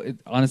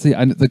honestly,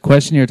 the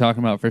question you're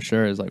talking about for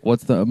sure is like,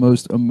 what's the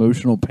most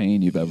emotional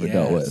pain you've ever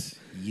dealt with?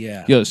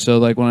 Yeah. Yo, so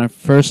like when I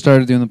first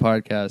started doing the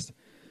podcast,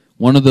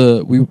 one of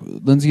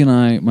Lindsay and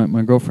I,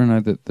 my girlfriend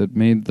and I that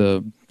made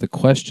the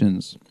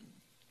questions,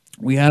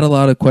 we had a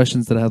lot of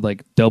questions that had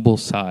like double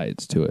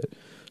sides to it.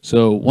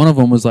 So one of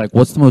them was like,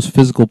 what's the most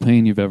physical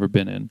pain you've ever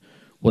been in?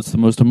 What's the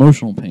most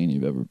emotional pain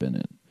you've ever been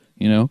in?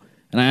 You know?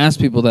 And I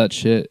asked people that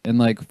shit, and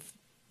like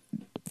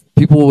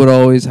people would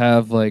always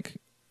have like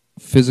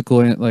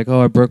physical, like,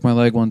 oh, I broke my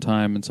leg one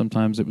time, and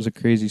sometimes it was a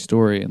crazy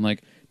story, and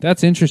like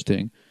that's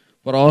interesting.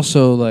 But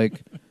also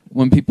like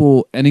when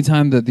people,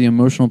 anytime that the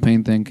emotional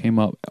pain thing came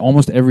up,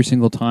 almost every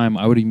single time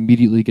I would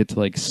immediately get to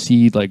like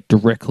see like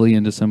directly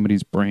into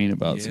somebody's brain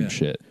about some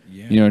shit.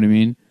 Yeah. You know what I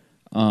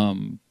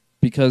mean?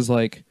 Because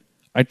like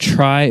I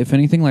try, if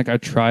anything, like I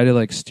try to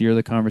like steer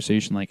the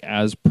conversation like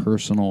as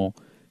personal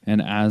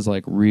and as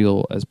like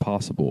real as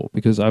possible,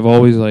 because I've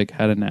always like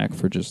had a knack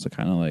for just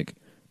kind of like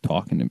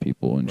talking to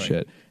people and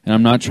shit. And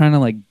I'm not trying to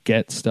like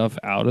get stuff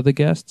out of the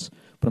guests,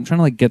 but I'm trying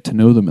to like get to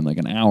know them in like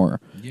an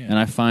hour. Yeah. And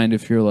I find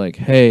if you're like,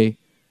 hey,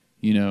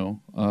 you know,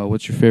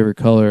 what's your favorite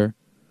color?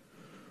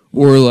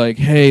 Or like,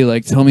 hey,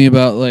 like tell me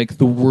about like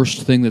the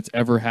worst thing that's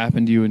ever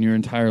happened to you in your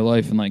entire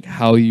life and like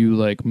how you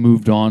like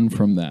moved on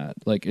from that.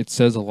 Like it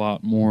says a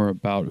lot more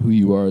about who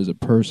you are as a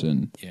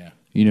person. Yeah.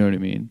 You know what I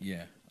mean?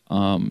 Yeah.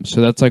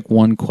 So that's like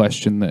one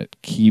question that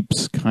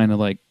keeps kind of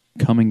like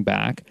coming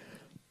back.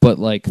 But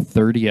like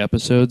 30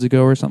 episodes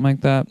ago or something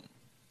like that,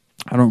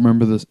 I don't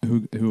remember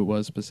who it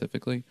was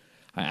specifically.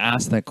 I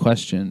asked that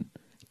question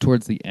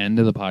towards the end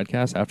of the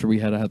podcast after we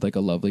had like a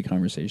lovely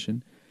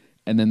conversation,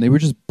 and then they were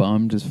just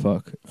bummed as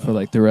fuck for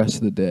like the rest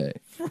of the day,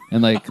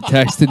 and like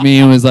texted me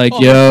and was like,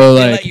 "Yo,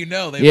 like, let you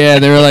know, they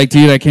were like,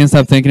 dude, I can't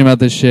stop thinking about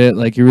this shit.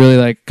 Like, you really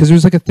like," because it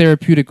was like a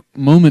therapeutic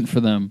moment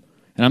for them,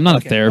 and And I'm not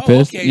Okay. a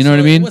therapist. Okay, You know so what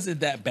I mean? It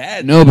wasn't that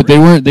bad. No, but they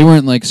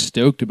weren't like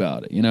stoked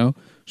about it, you know?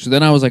 So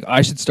then I was like,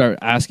 I should start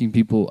asking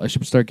people, I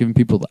should start giving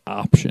people the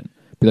option.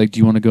 Be like, do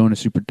you want to go in a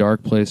super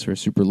dark place or a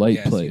super light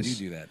Yes, place?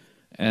 you do that.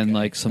 And Okay,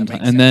 like that sometimes,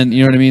 makes and then sense.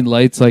 you know what I mean.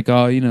 Lights like,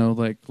 oh, you know,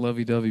 like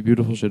lovey-dovey,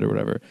 beautiful shit or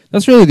whatever.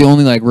 That's really the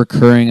only like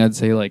recurring, I'd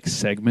say, like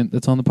segment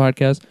that's on the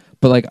podcast.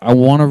 But like, I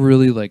want to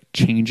really like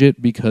change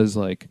it because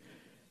like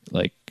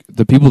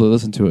the people that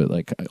listen to it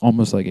like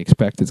almost like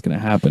expect it's gonna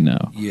happen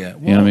now. Yeah,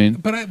 well, you know what I mean.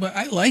 But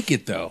I like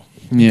it though.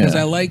 Yeah. Because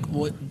I like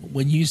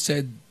when you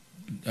said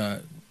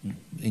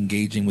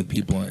engaging with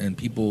people and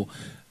people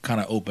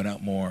kind of open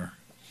up more.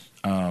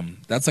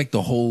 That's like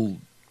the whole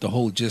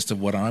gist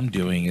of what I'm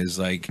doing is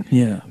like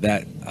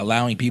that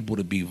allowing people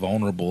to be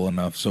vulnerable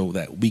enough so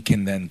that we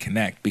can then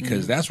connect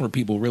because that's where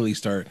people really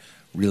start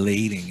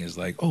relating is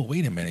like, oh,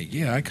 wait a minute.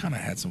 Yeah, I kind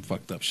of had some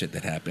fucked up shit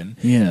that happened.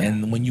 Yeah.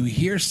 And when you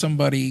hear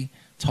somebody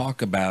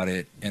talk about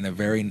it in a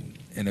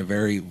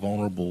very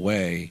vulnerable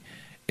way,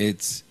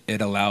 it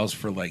allows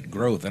for like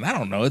growth. And I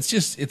don't know, it's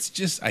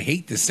just I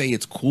hate to say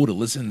it's cool to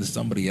listen to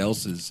somebody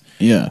else's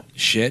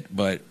shit,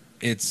 but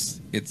it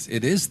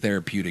is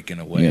therapeutic in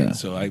a way. Yeah. And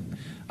so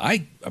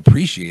I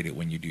appreciate it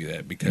when you do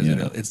that because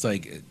it's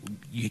like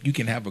you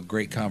can have a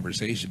great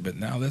conversation, but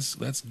now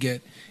let's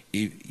get,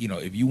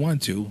 if you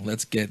want to,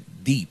 let's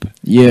get deep.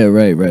 Yeah,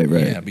 right.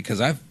 Yeah, because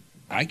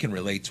I can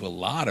relate to a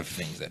lot of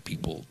things that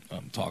people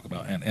talk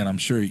about, and I'm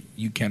sure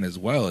you can as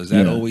well. Has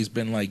that always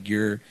been like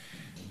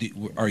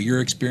are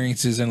your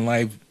experiences in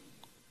life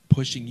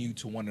pushing you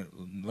to want to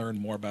learn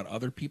more about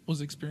other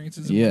people's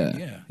experiences? Yeah.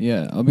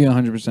 I'll be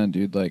 100%,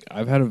 dude. Like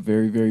I've had a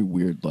very, very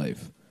weird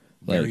life.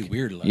 Very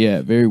weird life.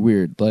 Yeah, very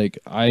weird. Like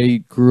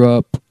I grew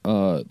up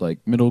like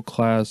middle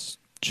class,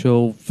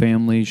 chill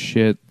family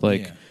shit.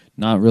 Like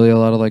not really a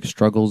lot of like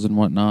struggles and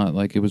whatnot.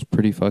 Like it was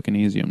pretty fucking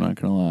easy. I'm not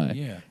gonna lie.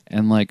 Yeah.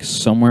 And like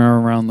somewhere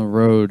around the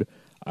road,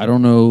 I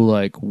don't know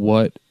like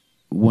what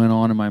went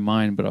on in my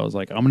mind, but I was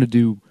like, I'm gonna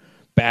do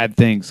bad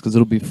things because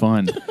it'll be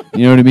fun.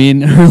 You know what I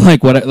mean? Or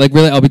like what?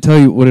 Really, I'll tell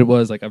you what it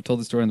was. Like I've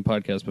told the story on the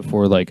podcast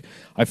before. Like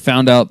I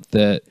found out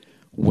that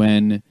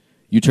when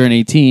you turn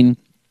 18.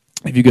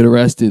 If you get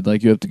arrested,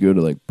 like you have to go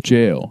to like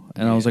jail.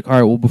 And I was like, all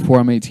right, well,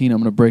 before I'm 18, I'm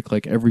going to break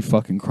like every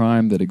fucking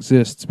crime that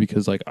exists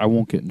because like I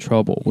won't get in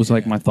trouble was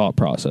like my thought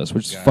process,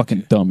 which is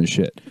fucking dumb as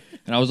shit.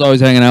 And I was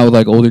always hanging out with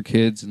like older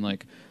kids and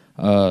like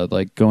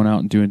going out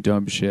and doing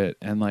dumb shit.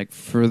 And like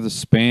for the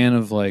span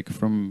of like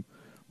from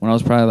when I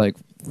was probably like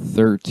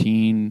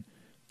 13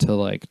 to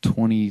like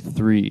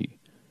 23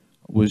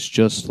 was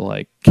just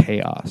like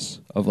chaos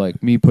of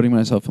like me putting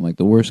myself in like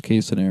the worst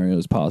case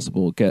scenarios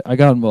possible. I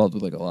got involved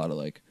with like a lot of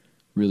like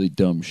really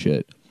dumb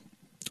shit,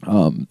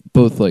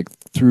 both like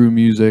through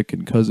music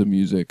and because of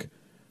music,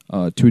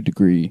 to a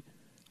degree,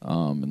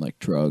 and like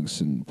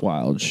drugs and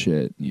wild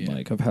shit. And,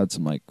 like I've had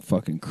some like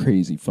fucking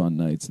crazy fun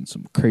nights and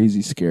some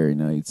crazy scary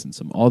nights and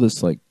some all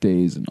this like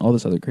days and all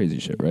this other crazy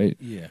shit, right?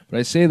 Yeah. But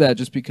I say that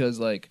just because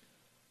like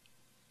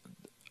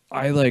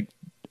I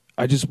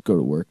just go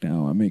to work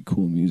now. I make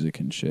cool music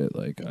and shit.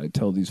 Like I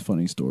tell these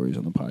funny stories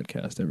on the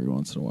podcast every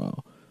once in a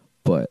while,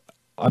 but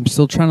I'm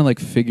still trying to like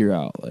figure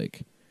out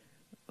like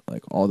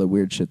all the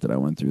weird shit that I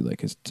went through,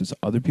 like, does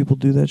other people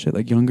do that shit,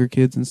 like younger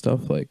kids and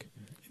stuff, like,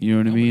 you know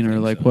what I mean, or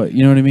like what,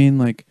 you know what I mean,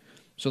 like,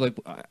 so like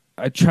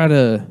I try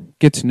to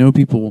get to know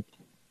people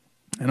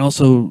and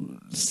also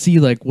see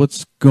like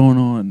what's going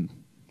on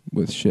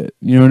with shit,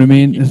 you know what I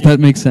mean? If that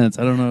makes sense,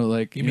 I don't know,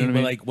 like, You know mean what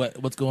I mean?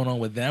 like what's going on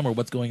with them or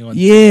what's going on?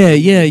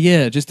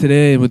 Yeah. Just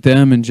today with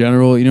them in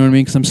general, you know what I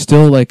mean? Because I'm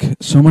still like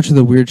so much of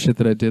the weird shit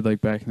that I did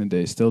like back in the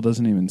day still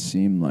doesn't even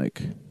seem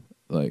like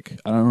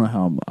I don't know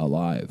how I'm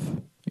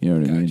alive. You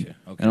know what I mean?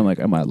 Okay. And I'm like,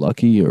 am I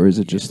lucky, or is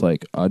it just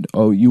like,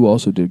 oh, you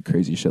also did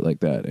crazy shit like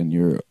that, and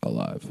you're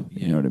alive?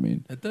 You know what I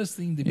mean? It does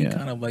seem to be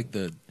kind of like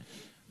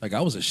I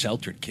was a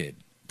sheltered kid.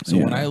 So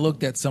when I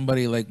looked at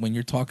somebody, like when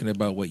you're talking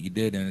about what you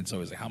did, and it's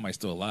always like, how am I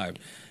still alive?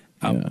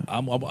 I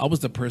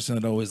was the person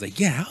that always like,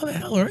 yeah, how the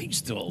hell are you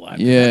still alive?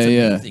 That's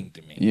amazing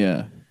to me.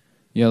 Yeah.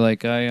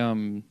 Like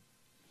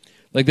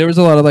like there was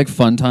a lot of like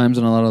fun times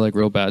and a lot of like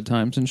real bad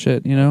times and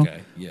shit, you know.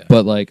 Okay. Yeah.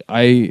 But like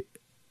I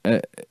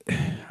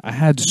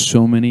had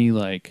so many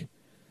like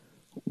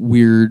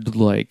weird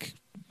like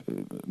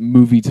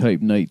movie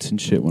type nights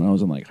and shit when I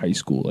was in like high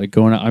school. Like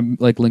going out, I'm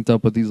like linked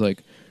up with these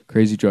like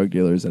crazy drug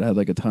dealers that had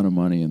like a ton of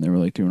money and they were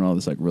like doing all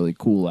this like really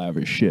cool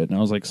lavish shit. And I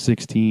was like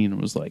 16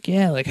 and was like,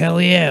 yeah, like hell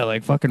yeah,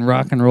 like fucking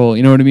rock and roll.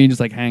 You know what I mean? Just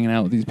like hanging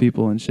out with these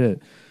people and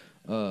shit.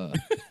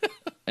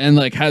 And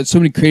like had so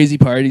many crazy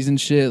parties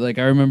and shit. Like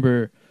I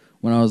remember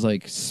when I was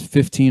like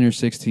 15 or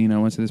 16, I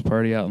went to this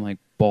party out in like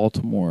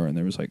Baltimore and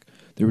there was like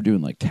they were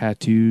doing like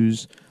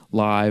tattoos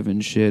live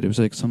and shit. It was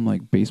like some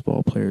like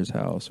baseball player's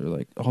house or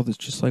like all this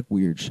just like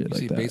weird shit You like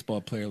see that.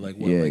 Baseball player like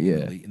what? Yeah, like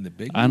yeah. In the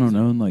big. I don't leagues?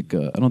 know. And like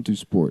I don't do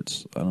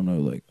sports. I don't know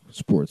like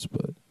sports,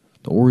 but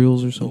the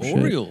Orioles or some The shit.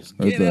 Orioles.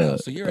 Or Get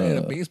out. So you're at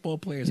a baseball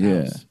player's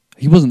yeah. house.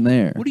 He wasn't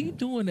there. What are you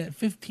doing at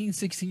 15,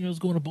 16 years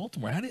going to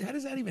Baltimore? How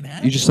does that even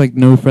happen? You just like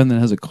know a friend that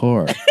has a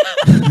car.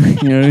 You know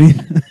what I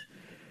mean?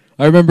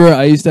 I remember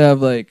I used to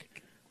have like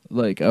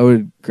like I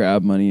would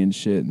grab money and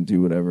shit and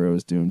do whatever I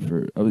was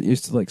doing I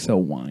used to like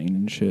sell wine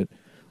and shit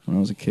when I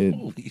was a kid.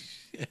 Holy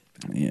shit.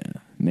 Yeah,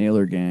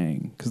 Naylor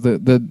Gang, because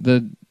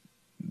the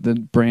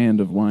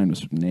brand of wine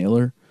was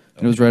Naylor.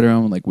 And it was right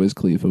around when like Wiz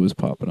Khalifa was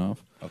popping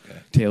off. Okay.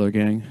 Taylor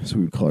Gang, so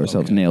we would call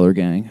ourselves Naylor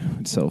Gang.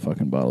 We'd sell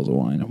fucking bottles of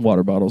wine,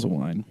 water bottles of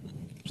wine.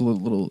 It was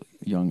a little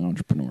young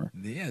entrepreneur.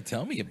 Yeah,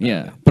 tell me about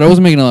it. But I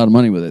wasn't making a lot of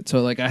money with it.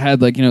 So like I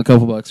had like, a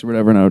couple bucks or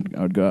whatever, and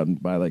I would go out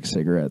and buy like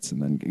cigarettes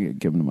and then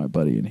give them to my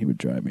buddy, and he would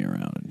drive me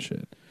around and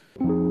shit.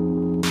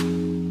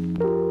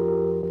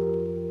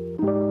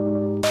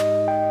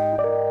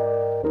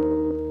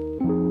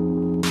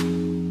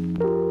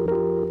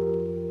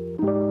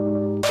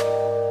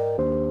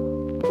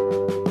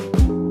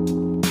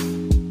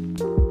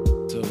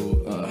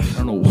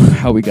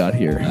 How we got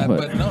here,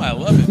 but no, I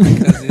love it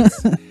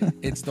because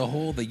it's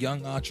the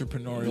young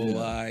entrepreneurial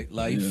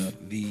life.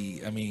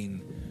 Yeah. I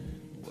mean,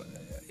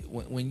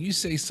 when you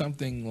say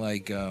something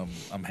like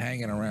I'm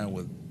hanging around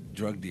with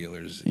drug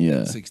dealers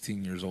at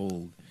 16 years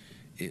old,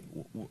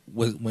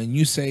 when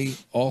you say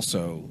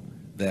also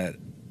that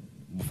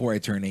before I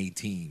turned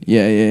 18,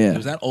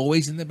 was that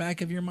always in the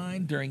back of your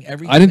mind during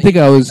everything? I didn't think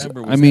I was.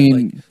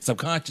 Like,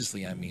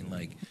 subconsciously,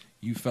 like.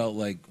 You felt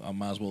like I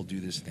might as well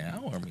do this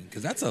now. I mean,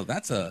 because that's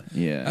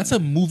a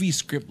movie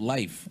script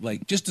life.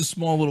 Like just a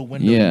small little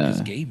window you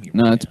just gave me.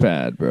 No, it's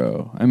bad,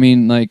 bro. I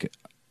mean, like,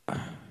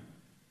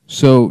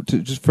 so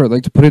to put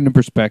it into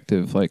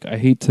perspective, like I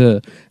hate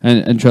to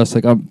and trust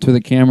like I'm to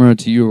the camera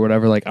to you or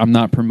whatever. Like I'm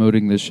not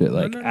promoting this shit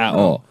at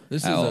all.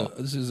 This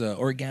is a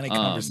organic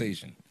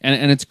conversation.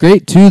 And it's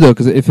great too though,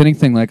 because if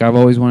anything, like I've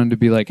always wanted to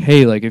be like,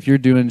 hey, like if you're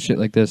doing shit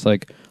like this,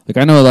 like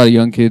I know a lot of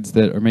young kids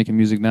that are making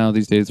music now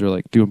these days. They're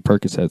like doing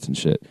Percocets and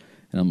shit,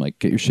 and I'm like,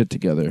 get your shit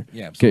together,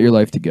 get your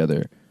life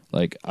together.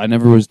 Like I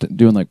never was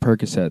doing like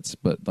Percocets,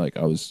 but like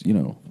I was,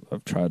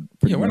 I've tried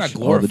pretty much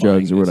all the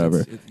drugs or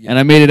whatever, and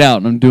I made it out,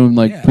 and I'm doing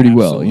like pretty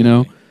well,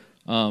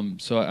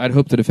 So I'd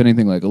hope that if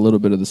anything, like a little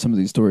bit of some of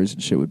these stories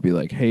and shit would be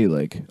like, hey,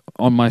 like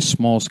on my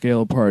small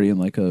scale party and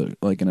like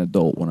an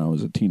adult when I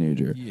was a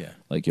teenager,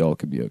 like y'all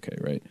could be okay,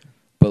 right?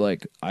 But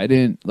like I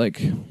didn't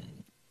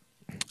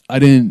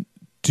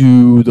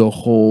do the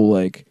whole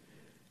like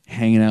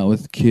hanging out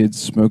with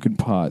kids smoking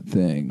pot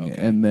thing,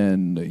 and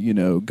then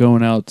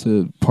going out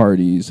to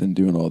parties and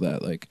doing all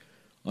that. Like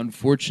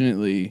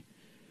unfortunately,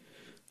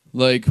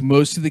 like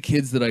most of the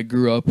kids that I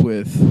grew up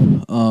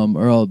with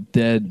are all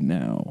dead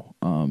now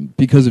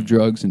because of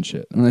drugs and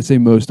shit. And when I say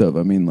most of,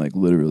 I mean like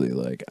literally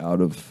like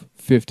out of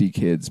 50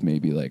 kids,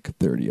 maybe like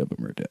 30 of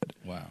them are dead.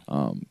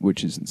 Wow.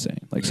 Which is insane.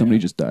 Like somebody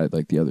just died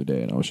like the other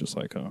day, and I was just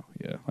like, oh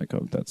yeah, like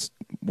that's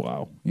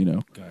wow,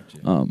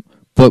 Gotcha.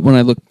 But when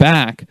I look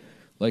back,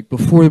 like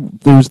before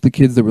there was the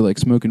kids that were like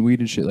smoking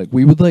weed and shit, like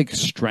we would like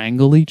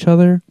strangle each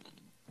other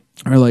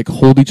or like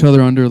hold each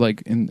other under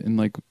like in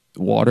like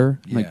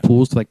water, like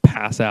pools to like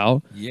pass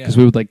out because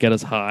we would like get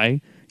us high.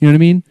 You know what I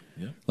mean?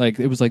 Yeah. Like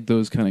it was like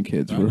those kind of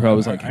kids who I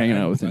was like hanging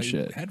out with and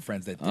shit. I had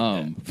friends that did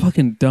that.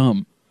 Fucking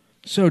dumb.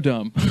 So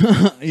dumb.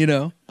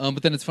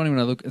 But then it's funny when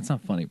I look, it's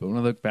not funny, but when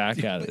I look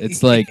back at it,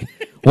 it's like,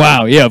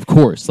 wow, yeah, of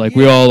course. Like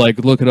we all like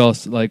look at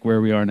us like where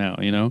we are now,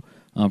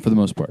 for the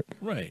most part.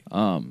 Right.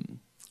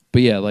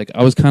 But yeah, like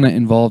I was kind of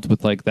involved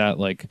with like that,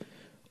 like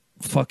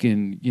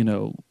fucking,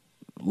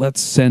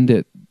 let's send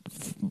it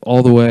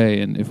all the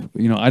way. And if,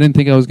 I didn't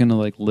think I was going to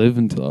like live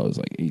until I was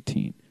like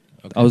 18.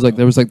 Okay. I was like,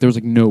 there was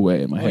like no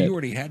way in my head. You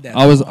already had that.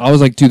 I was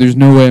like, dude, there's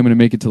no way I'm going to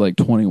make it to like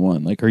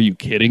 21. Like, are you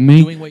kidding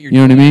me? Doing what you're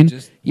doing, what I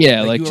mean?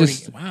 Yeah. Like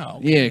just, wow.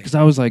 Okay. Yeah. Cause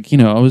I was like,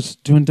 I was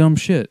doing dumb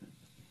shit.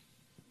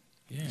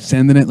 Yeah.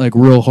 Sending it like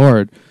real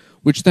hard,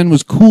 which then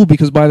was cool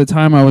because by the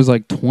time I was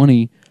like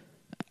 20,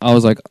 I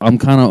was like, I'm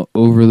kind of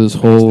over this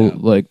whole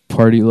like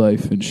party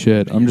life and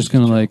shit. I'm just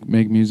gonna like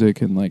make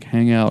music and like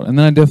hang out. And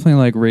then I definitely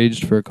like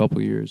raged for a couple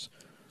years.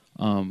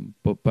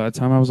 But by the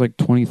time I was like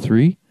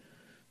 23,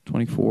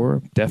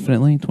 24,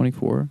 definitely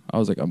 24, I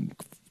was like, I'm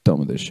done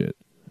with this shit.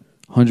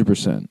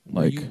 100%.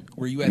 Like,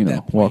 were you at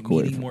that point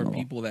meeting more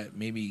people that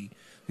maybe,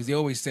 because they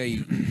always say,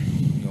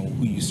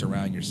 who you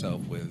surround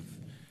yourself with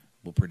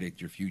will predict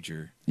your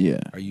future.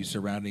 Yeah. Are you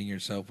surrounding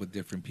yourself with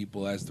different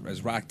people as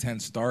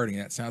Rok10 starting?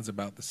 That sounds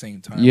about the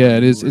same time. Yeah,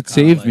 it is. It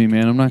saved me,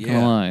 man. I'm not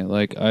gonna lie.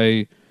 Like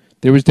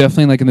there was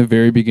definitely like in the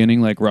very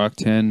beginning, like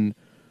Rok10,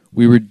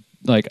 we were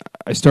like,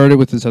 I started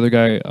with this other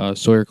guy,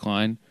 Sawyer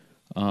Klein,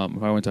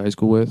 who I went to high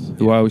school with,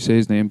 who I always say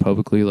his name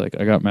publicly. Like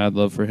I got mad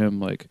love for him.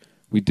 Like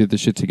we did the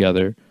shit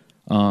together.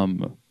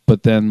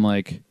 But then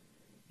like,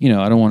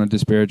 I don't want to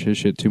disparage his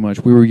shit too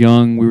much. We were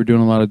young. We were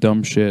doing a lot of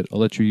dumb shit. I'll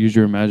let you use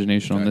your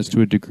imagination on this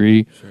to a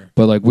degree. Sure.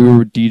 But, like, we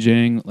were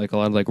DJing, like, a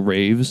lot of, like,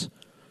 raves,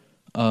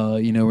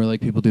 where, like,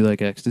 people do,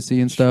 like,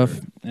 ecstasy and stuff.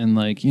 Sure. And,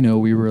 like,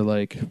 we were,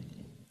 like,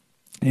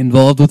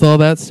 involved with all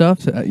that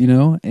stuff,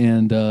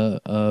 and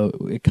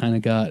it kind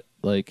of got,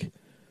 like,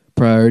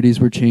 priorities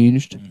were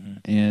changed.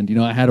 Mm-hmm.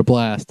 And, I had a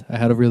blast.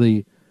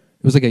 It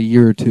was, like, a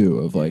year or two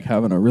of, like,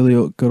 having a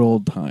really good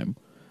old time.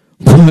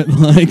 But,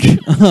 like,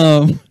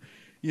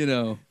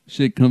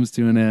 shit comes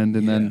to an end,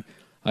 and then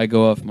I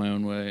go off my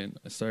own way and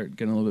I start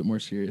getting a little bit more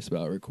serious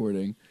about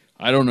recording.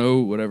 I don't know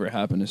whatever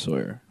happened to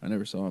Sawyer. I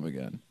never saw him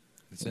again.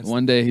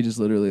 One day he just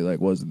literally like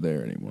wasn't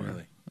there anymore.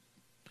 Really?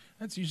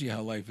 That's usually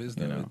how life is,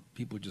 though. You know?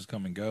 People just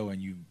come and go,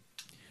 and you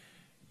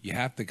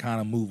have to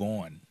kind of move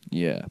on.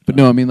 Yeah, but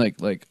no, I mean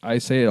like I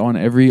say it on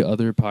every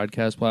other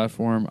podcast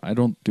platform. I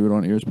don't do it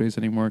on Earspace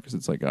anymore because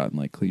it's like gotten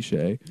like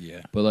cliche.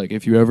 Yeah. But like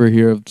if you ever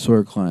hear of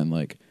Sawyer Klein,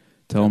 like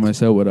tell him I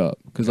said what up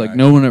because like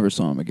no one ever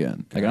saw him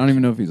again. Like I don't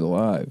even know if he's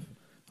alive.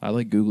 I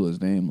like Google his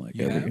name like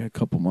every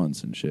couple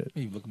months and shit.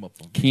 You look him up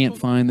on Can't Facebook?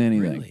 find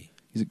anything. Really?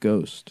 He's a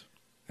ghost.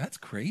 That's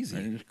crazy.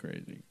 That is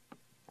crazy.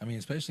 I mean,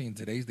 especially in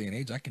today's day and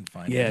age, I can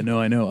find. Yeah, him. no,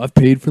 I know. I've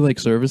paid for like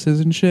services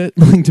and shit,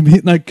 like to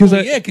be like because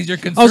because you're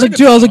concerned. I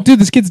was like, dude,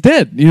 this kid's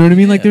dead. You know what I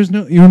mean? Like, there's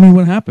no, you know what I mean?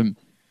 What happened?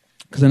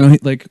 Because I know,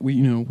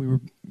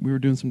 we were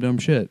doing some dumb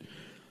shit.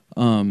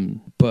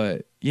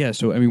 But yeah,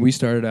 so I mean, we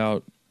started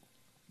out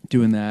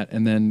doing that,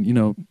 and then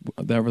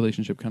that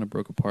relationship kind of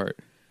broke apart,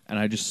 and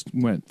I just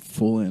went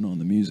full in on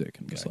the music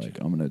and was like,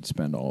 I'm gonna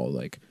spend all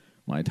like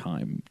my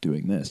time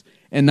doing this,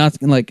 and not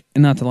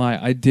to lie,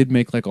 I did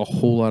make like a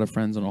whole lot of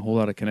friends and a whole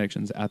lot of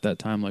connections at that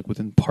time, like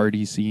within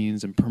party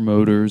scenes and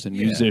promoters and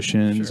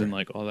musicians and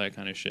like all that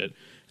kind of shit.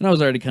 And I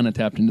was already kind of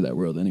tapped into that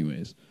world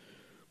anyways.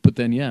 But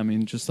then, yeah, I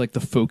mean, just like the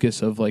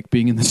focus of like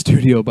being in the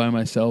studio by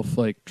myself,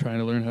 like trying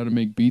to learn how to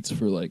make beats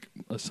for like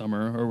a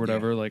summer or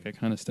whatever, like I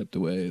kind of stepped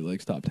away,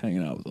 like stopped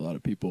hanging out with a lot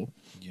of people.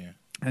 Yeah.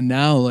 And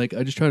now, like,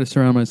 I just try to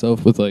surround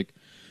myself with like,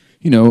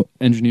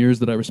 engineers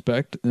that I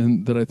respect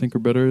and that I think are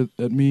better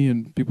at me,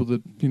 and people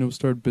that,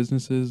 start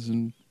businesses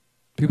and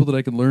people that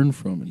I can learn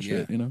from and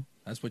shit,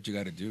 That's what you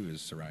got to do, is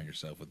surround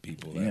yourself with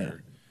people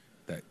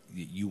that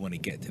you want to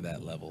get to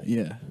that level.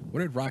 Yeah.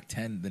 What did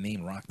Rok10, the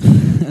name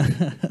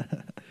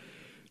Rok10?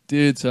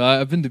 Dude, so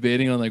I've been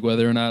debating on like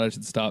whether or not I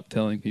should stop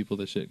telling people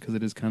this shit because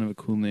it is kind of a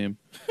cool name.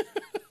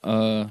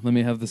 Let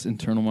me have this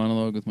internal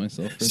monologue with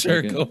myself for a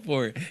second. Go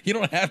for it. You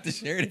don't have to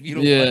share it if you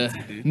don't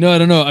want to, dude. No, I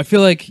don't know. I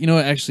feel like,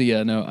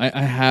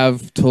 I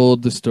have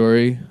told the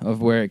story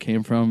of where it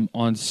came from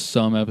on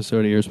some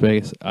episode of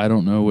Earspace. I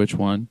don't know which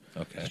one.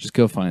 Okay. So just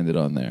go find it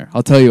on there.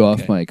 I'll tell you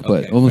off mic,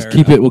 but almost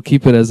keep enough. We'll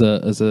keep it as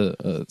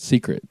a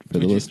secret for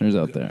the listeners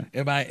out there.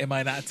 Am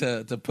I not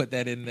to put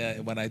that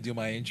in when I do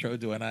my intro?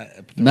 Do I not?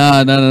 No.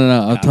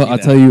 I'll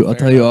tell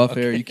you off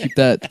air. You keep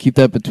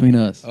that between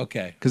us.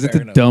 Okay. Because it's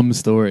a dumb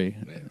story.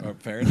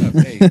 Fair enough.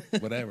 Hey,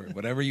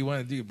 whatever you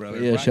want to do, brother.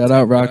 Yeah, shout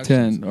out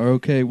Rok10,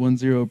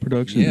 Rok10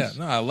 Productions. Yeah,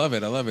 no, I love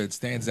it. It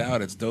stands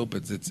out. It's dope.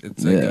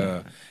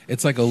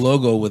 It's like a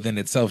logo within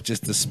itself,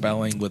 just the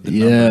spelling with the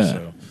numbers.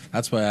 So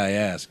that's why I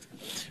asked.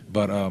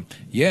 But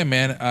yeah,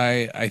 man,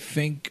 I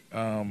think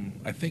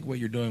what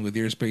you're doing with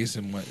Earspace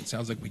and what it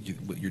sounds like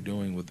what you're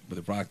doing with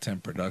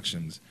Rok10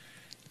 Productions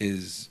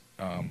is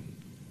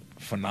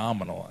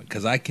phenomenal,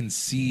 because I can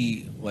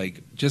see,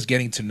 like, just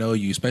getting to know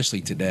you,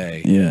 especially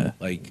today. Yeah,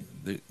 like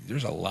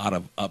there's a lot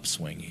of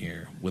upswing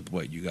here with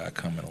what you got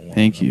coming along.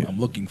 Thank you. I'm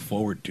looking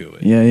forward to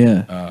it.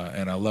 Yeah.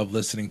 And I love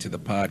listening to the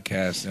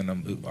podcast.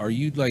 And are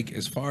you, like,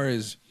 as far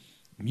as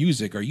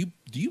music,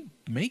 do you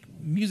make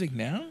music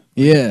now?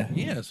 Yeah.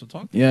 Yeah. So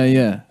talk.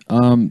 Yeah.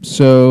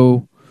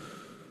 So,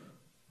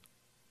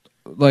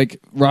 like,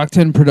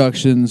 Rok10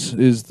 Productions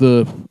is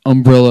the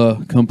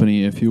umbrella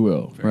company, if you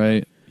will,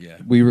 right? Yeah.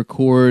 We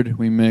record,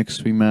 we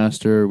mix, we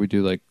master, we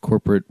do like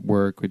corporate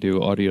work, we do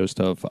audio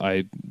stuff.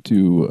 I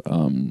do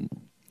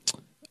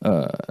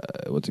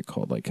what's it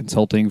called? Like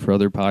consulting for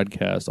other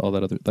podcasts, all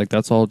that other, like,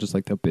 that's all just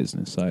like the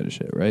business side of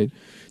shit, right?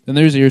 Then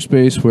there's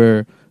Earspace,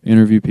 where I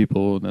interview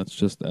people, and that's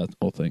just that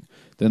whole thing.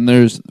 Then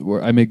there's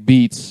where I make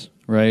beats,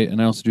 right?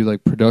 And I also do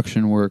like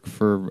production work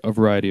for a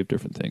variety of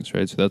different things,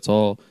 right? So that's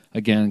all,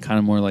 again, kind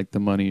of more like the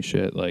money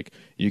shit. Like,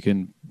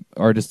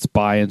 artists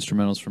buy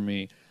instrumentals from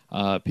me.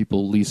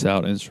 People lease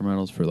out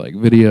instrumentals for like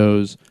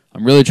videos.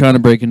 I'm really trying to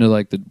break into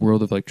like the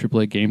world of like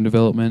AAA game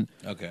development.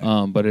 Okay.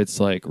 But it's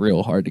like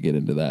real hard to get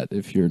into that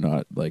if you're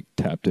not like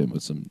tapped in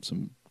with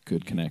some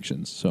good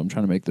connections. So I'm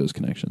trying to make those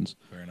connections.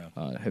 Fair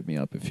enough. Hit me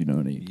up if you know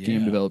any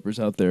game developers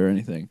out there or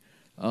anything.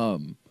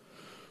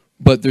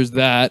 But there's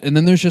that, and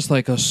then there's just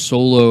like a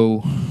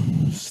solo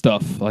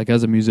stuff, like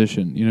as a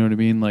musician. You know what I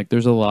mean? Like,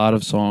 there's a lot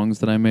of songs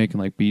that I make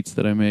and like beats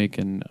that I make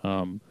and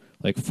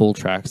like full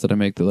tracks that I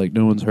make that like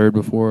no one's heard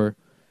before.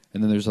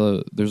 And then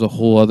there's a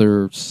whole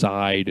other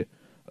side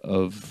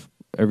of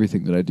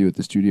everything that I do at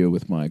the studio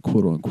with my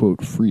quote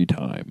unquote free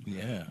time.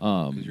 Yeah,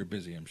 because you're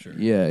busy, I'm sure.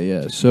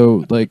 Yeah.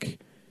 So like,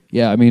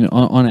 I mean,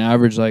 on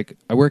average, like,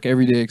 I work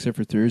every day except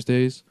for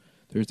Thursdays.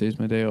 Thursday's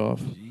my day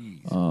off.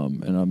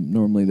 And I'm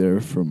normally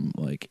there from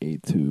like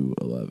 8 to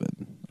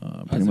 11,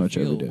 pretty much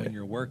every day. When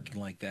you're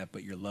working like that,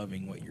 but you're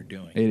loving what you're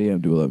doing. 8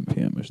 a.m. to 11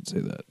 p.m. I should say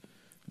that.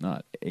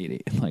 Not 8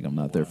 a.m. Like, I'm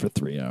not there for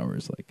 3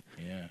 hours. Like,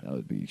 that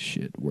would be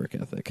shit work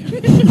ethic.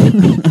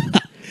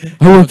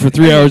 I work for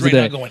 3 hours a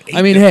day.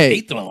 I mean,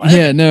 hey,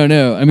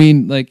 no. I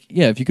mean, like,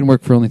 if you can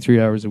work for only 3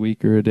 hours a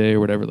week or a day or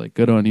whatever, like,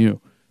 good on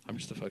you. I'm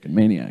just a fucking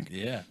maniac.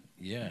 Yeah.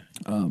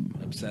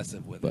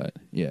 Obsessive with it. But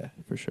yeah,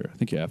 for sure. I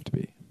think you have to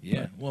be.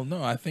 Yeah. Well,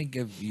 no, I think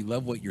if you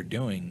love what you're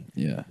doing,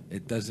 Yeah.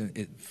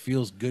 it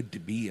feels good to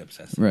be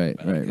obsessive. Right,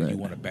 about it, right, 'cause right. You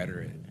want to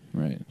better it.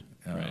 Right.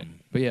 Um, Right.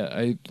 But yeah,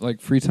 I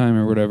like free time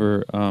or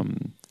whatever.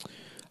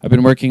 I've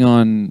been working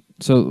on.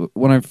 So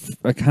when I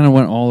kind of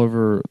went all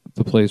over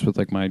the place with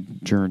like my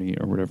journey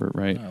or whatever,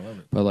 right? I love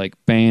it. But like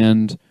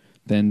band,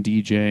 then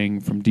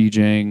DJing, from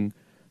DJing,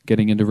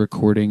 getting into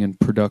recording and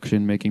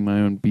production, making my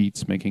own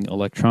beats, making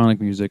electronic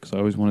music. So I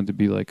always wanted to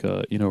be like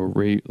a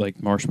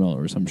like Marshmallow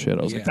or some shit.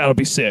 I was like, that'll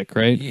be sick,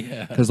 right?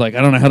 Yeah. Because like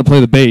I don't know how to play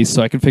the bass,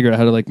 so I can figure out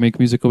how to like make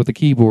music with a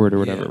keyboard or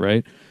whatever, Yeah.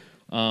 right?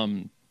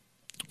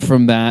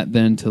 From that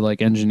then to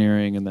like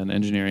engineering, and then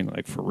engineering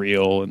like for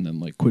real, and then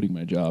like quitting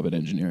my job at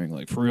engineering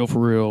like for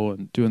real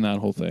and doing that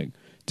whole thing,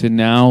 to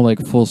now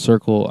like full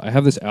circle. I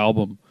have this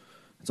album.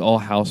 It's all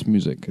house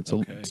music. It's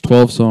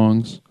 12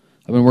 songs.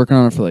 I've been working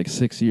on it for like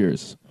 6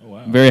 years. Oh, wow.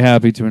 I'm very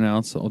happy to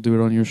announce, I'll do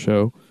it on your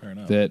show, Fair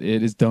enough. that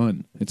it is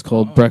done. It's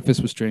called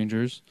Breakfast with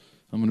Strangers.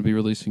 I'm going to be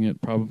releasing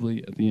it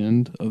probably at the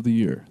end of the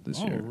year this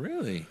year. Oh,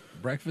 really?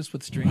 Breakfast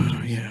with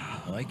Strangers. Yeah.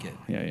 I like it.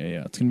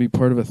 Yeah. It's going to be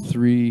part of a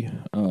 3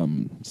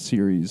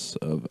 series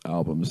of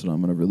albums that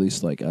I'm going to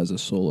release like as a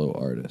solo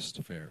artist.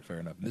 Fair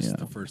enough. This is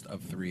the first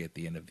of 3 at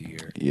the end of the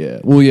year.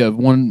 Yeah. Well, yeah,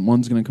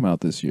 one's going to come out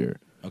this year.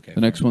 Okay.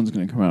 The next one's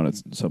going to come out at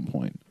some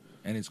point.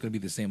 And it's going to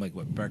be the same like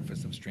what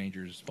Breakfast of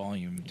Strangers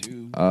Volume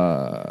 2?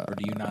 Or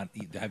do you not?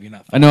 Have you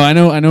not? I know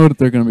what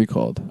they're going to be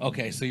called.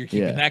 Okay, so you're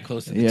keeping that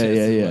close to the Yeah, chest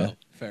as yeah. well.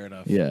 Fair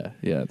enough. Yeah.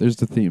 There's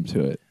the theme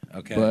to it.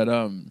 Okay. But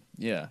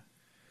yeah.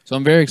 So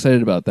I'm very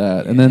excited about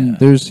that. And then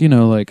there's,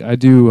 like I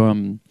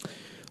do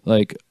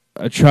like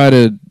I try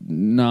to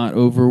not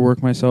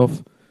overwork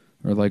myself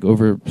or like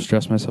over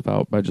stress myself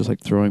out by just like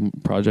throwing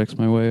projects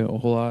my way a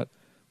whole lot.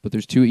 But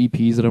there's 2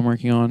 EPs that I'm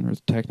working on, or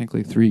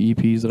technically 3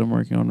 EPs that I'm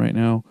working on right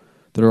now,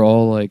 that are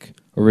all like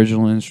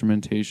original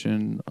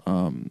instrumentation,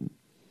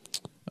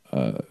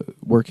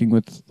 working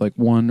with like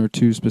 1 or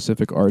 2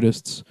 specific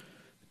artists,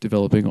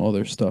 developing all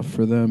their stuff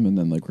for them, and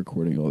then like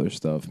recording all their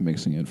stuff,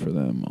 mixing it for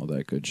them, all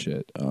that good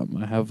shit.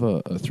 I have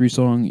a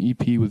 3-song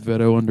EP with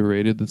Veto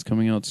Underrated that's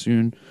coming out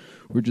soon.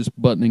 We're just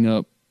buttoning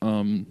up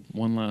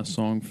one last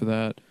song for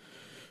that.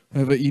 I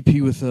have an EP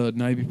with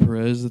Naibi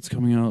Perez that's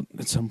coming out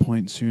at some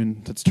point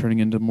soon that's turning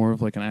into more of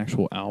like an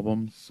actual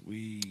album.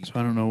 Sweet. So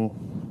I don't know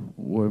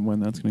when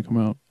that's going to come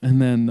out.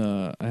 And then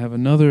I have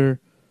another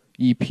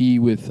EP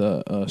with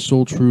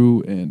Soul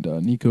True and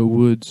Nico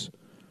Woods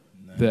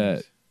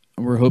that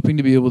we're hoping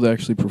to be able to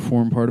actually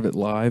perform part of it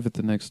live at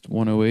the next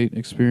 108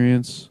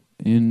 experience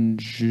in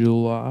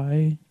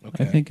July,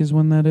 I think is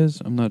when that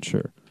is. I'm not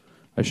sure.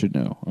 I should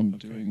know. I'm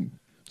doing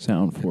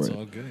sound for it.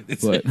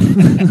 It's all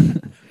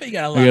good. But you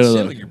got a lot of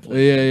shit on your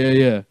plate.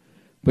 Yeah.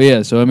 But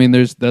yeah, so I mean,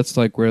 that's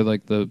like where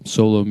like the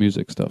solo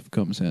music stuff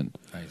comes in.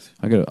 Nice.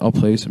 I'll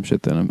play some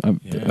shit then. I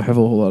have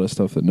a whole lot of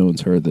stuff that no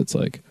one's heard that's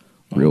like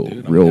real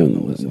weird.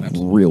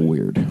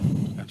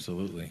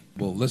 Absolutely.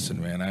 Well,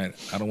 listen, man, I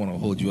don't want to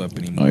hold you up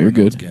anymore. Oh, you're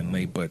good. It's getting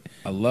late, but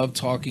I love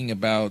talking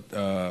about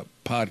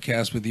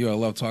podcasts with you. I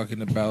love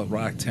talking about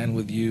Rok10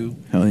 with you.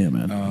 Hell yeah,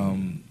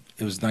 man.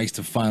 It was nice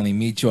to finally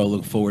meet you. I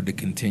look forward to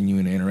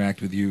continuing to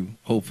interact with you,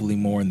 hopefully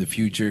more in the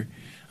future.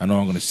 I know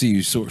I'm going to see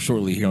you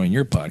shortly here on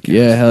your podcast.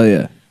 Yeah, hell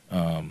yeah.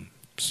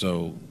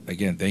 So,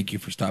 again, thank you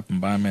for stopping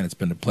by, man. It's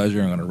been a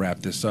pleasure. I'm going to wrap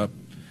this up.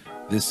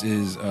 This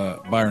is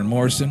Byron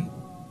Morrison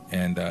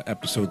and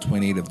episode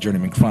 28 of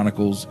Journeyman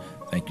Chronicles.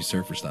 Thank you,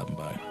 sir, for stopping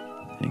by.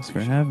 Thanks for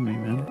having me,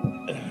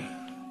 man. Let's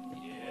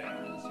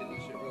see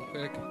this shit real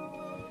quick.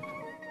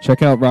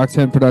 Check out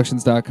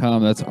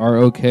Rok10productions.com. That's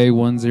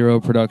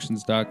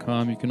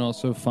ROK10productions.com. You can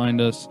also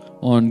find us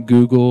on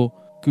Google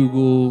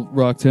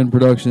Rok10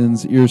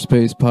 Productions,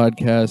 Earspace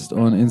Podcast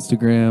on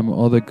Instagram.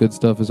 All that good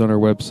stuff is on our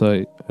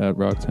website at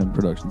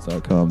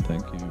Rok10productions.com.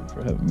 Thank you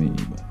for having me.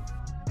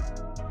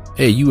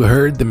 Hey, you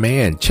heard the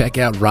man. Check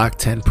out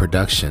Rok10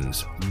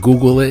 Productions.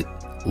 Google it.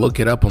 Look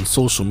it up on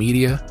social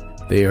media.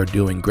 They are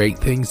doing great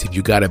things. If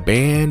you got a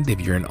band,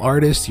 if you're an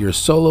artist, you're a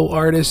solo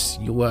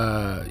artist, you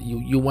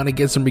want to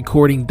get some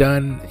recording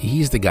done,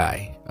 he's the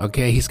guy.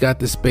 Okay, he's got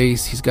the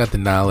space, he's got the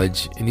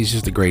knowledge, and he's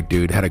just a great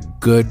dude. Had a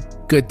good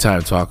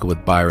time talking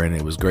with Byron.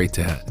 It was great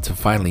to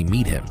finally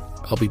meet him.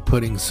 I'll be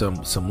putting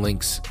some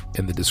links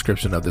in the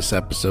description of this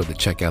episode to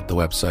check out the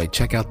website.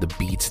 Check out the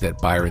beats that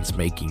Byron's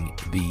making.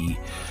 The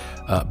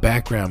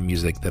background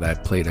music that I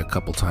played a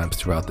couple times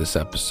throughout this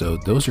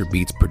episode, those are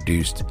beats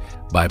produced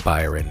by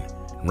Byron.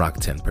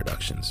 Rok10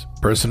 Productions.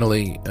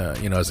 Personally,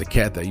 as a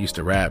cat that used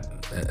to rap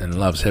and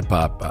loves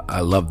hip-hop, I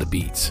love the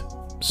beats.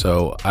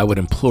 So I would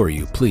implore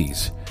you,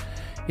 please,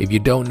 if you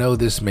don't know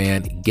this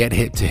man, get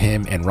hip to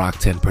him and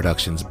Rok10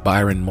 Productions.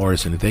 Byron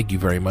Morrison, thank you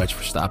very much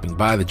for stopping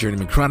by the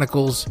Journeyman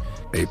Chronicles.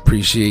 I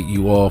appreciate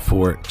you all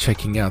for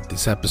checking out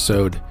this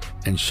episode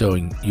and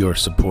showing your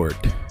support.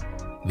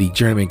 The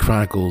Journeyman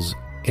Chronicles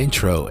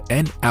intro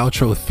and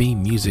outro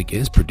theme music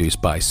is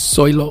produced by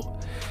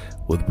Soilo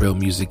with Real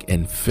Music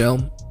and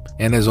Film.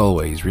 And as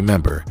always,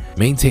 remember,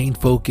 maintain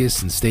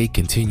focus and stay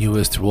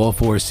continuous through all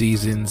 4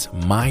 seasons.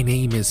 My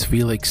name is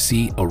Felix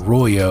C.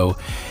 Arroyo,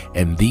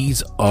 and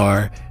these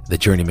are the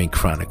Journeyman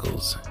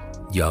Chronicles.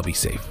 Y'all be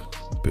safe.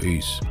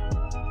 Peace.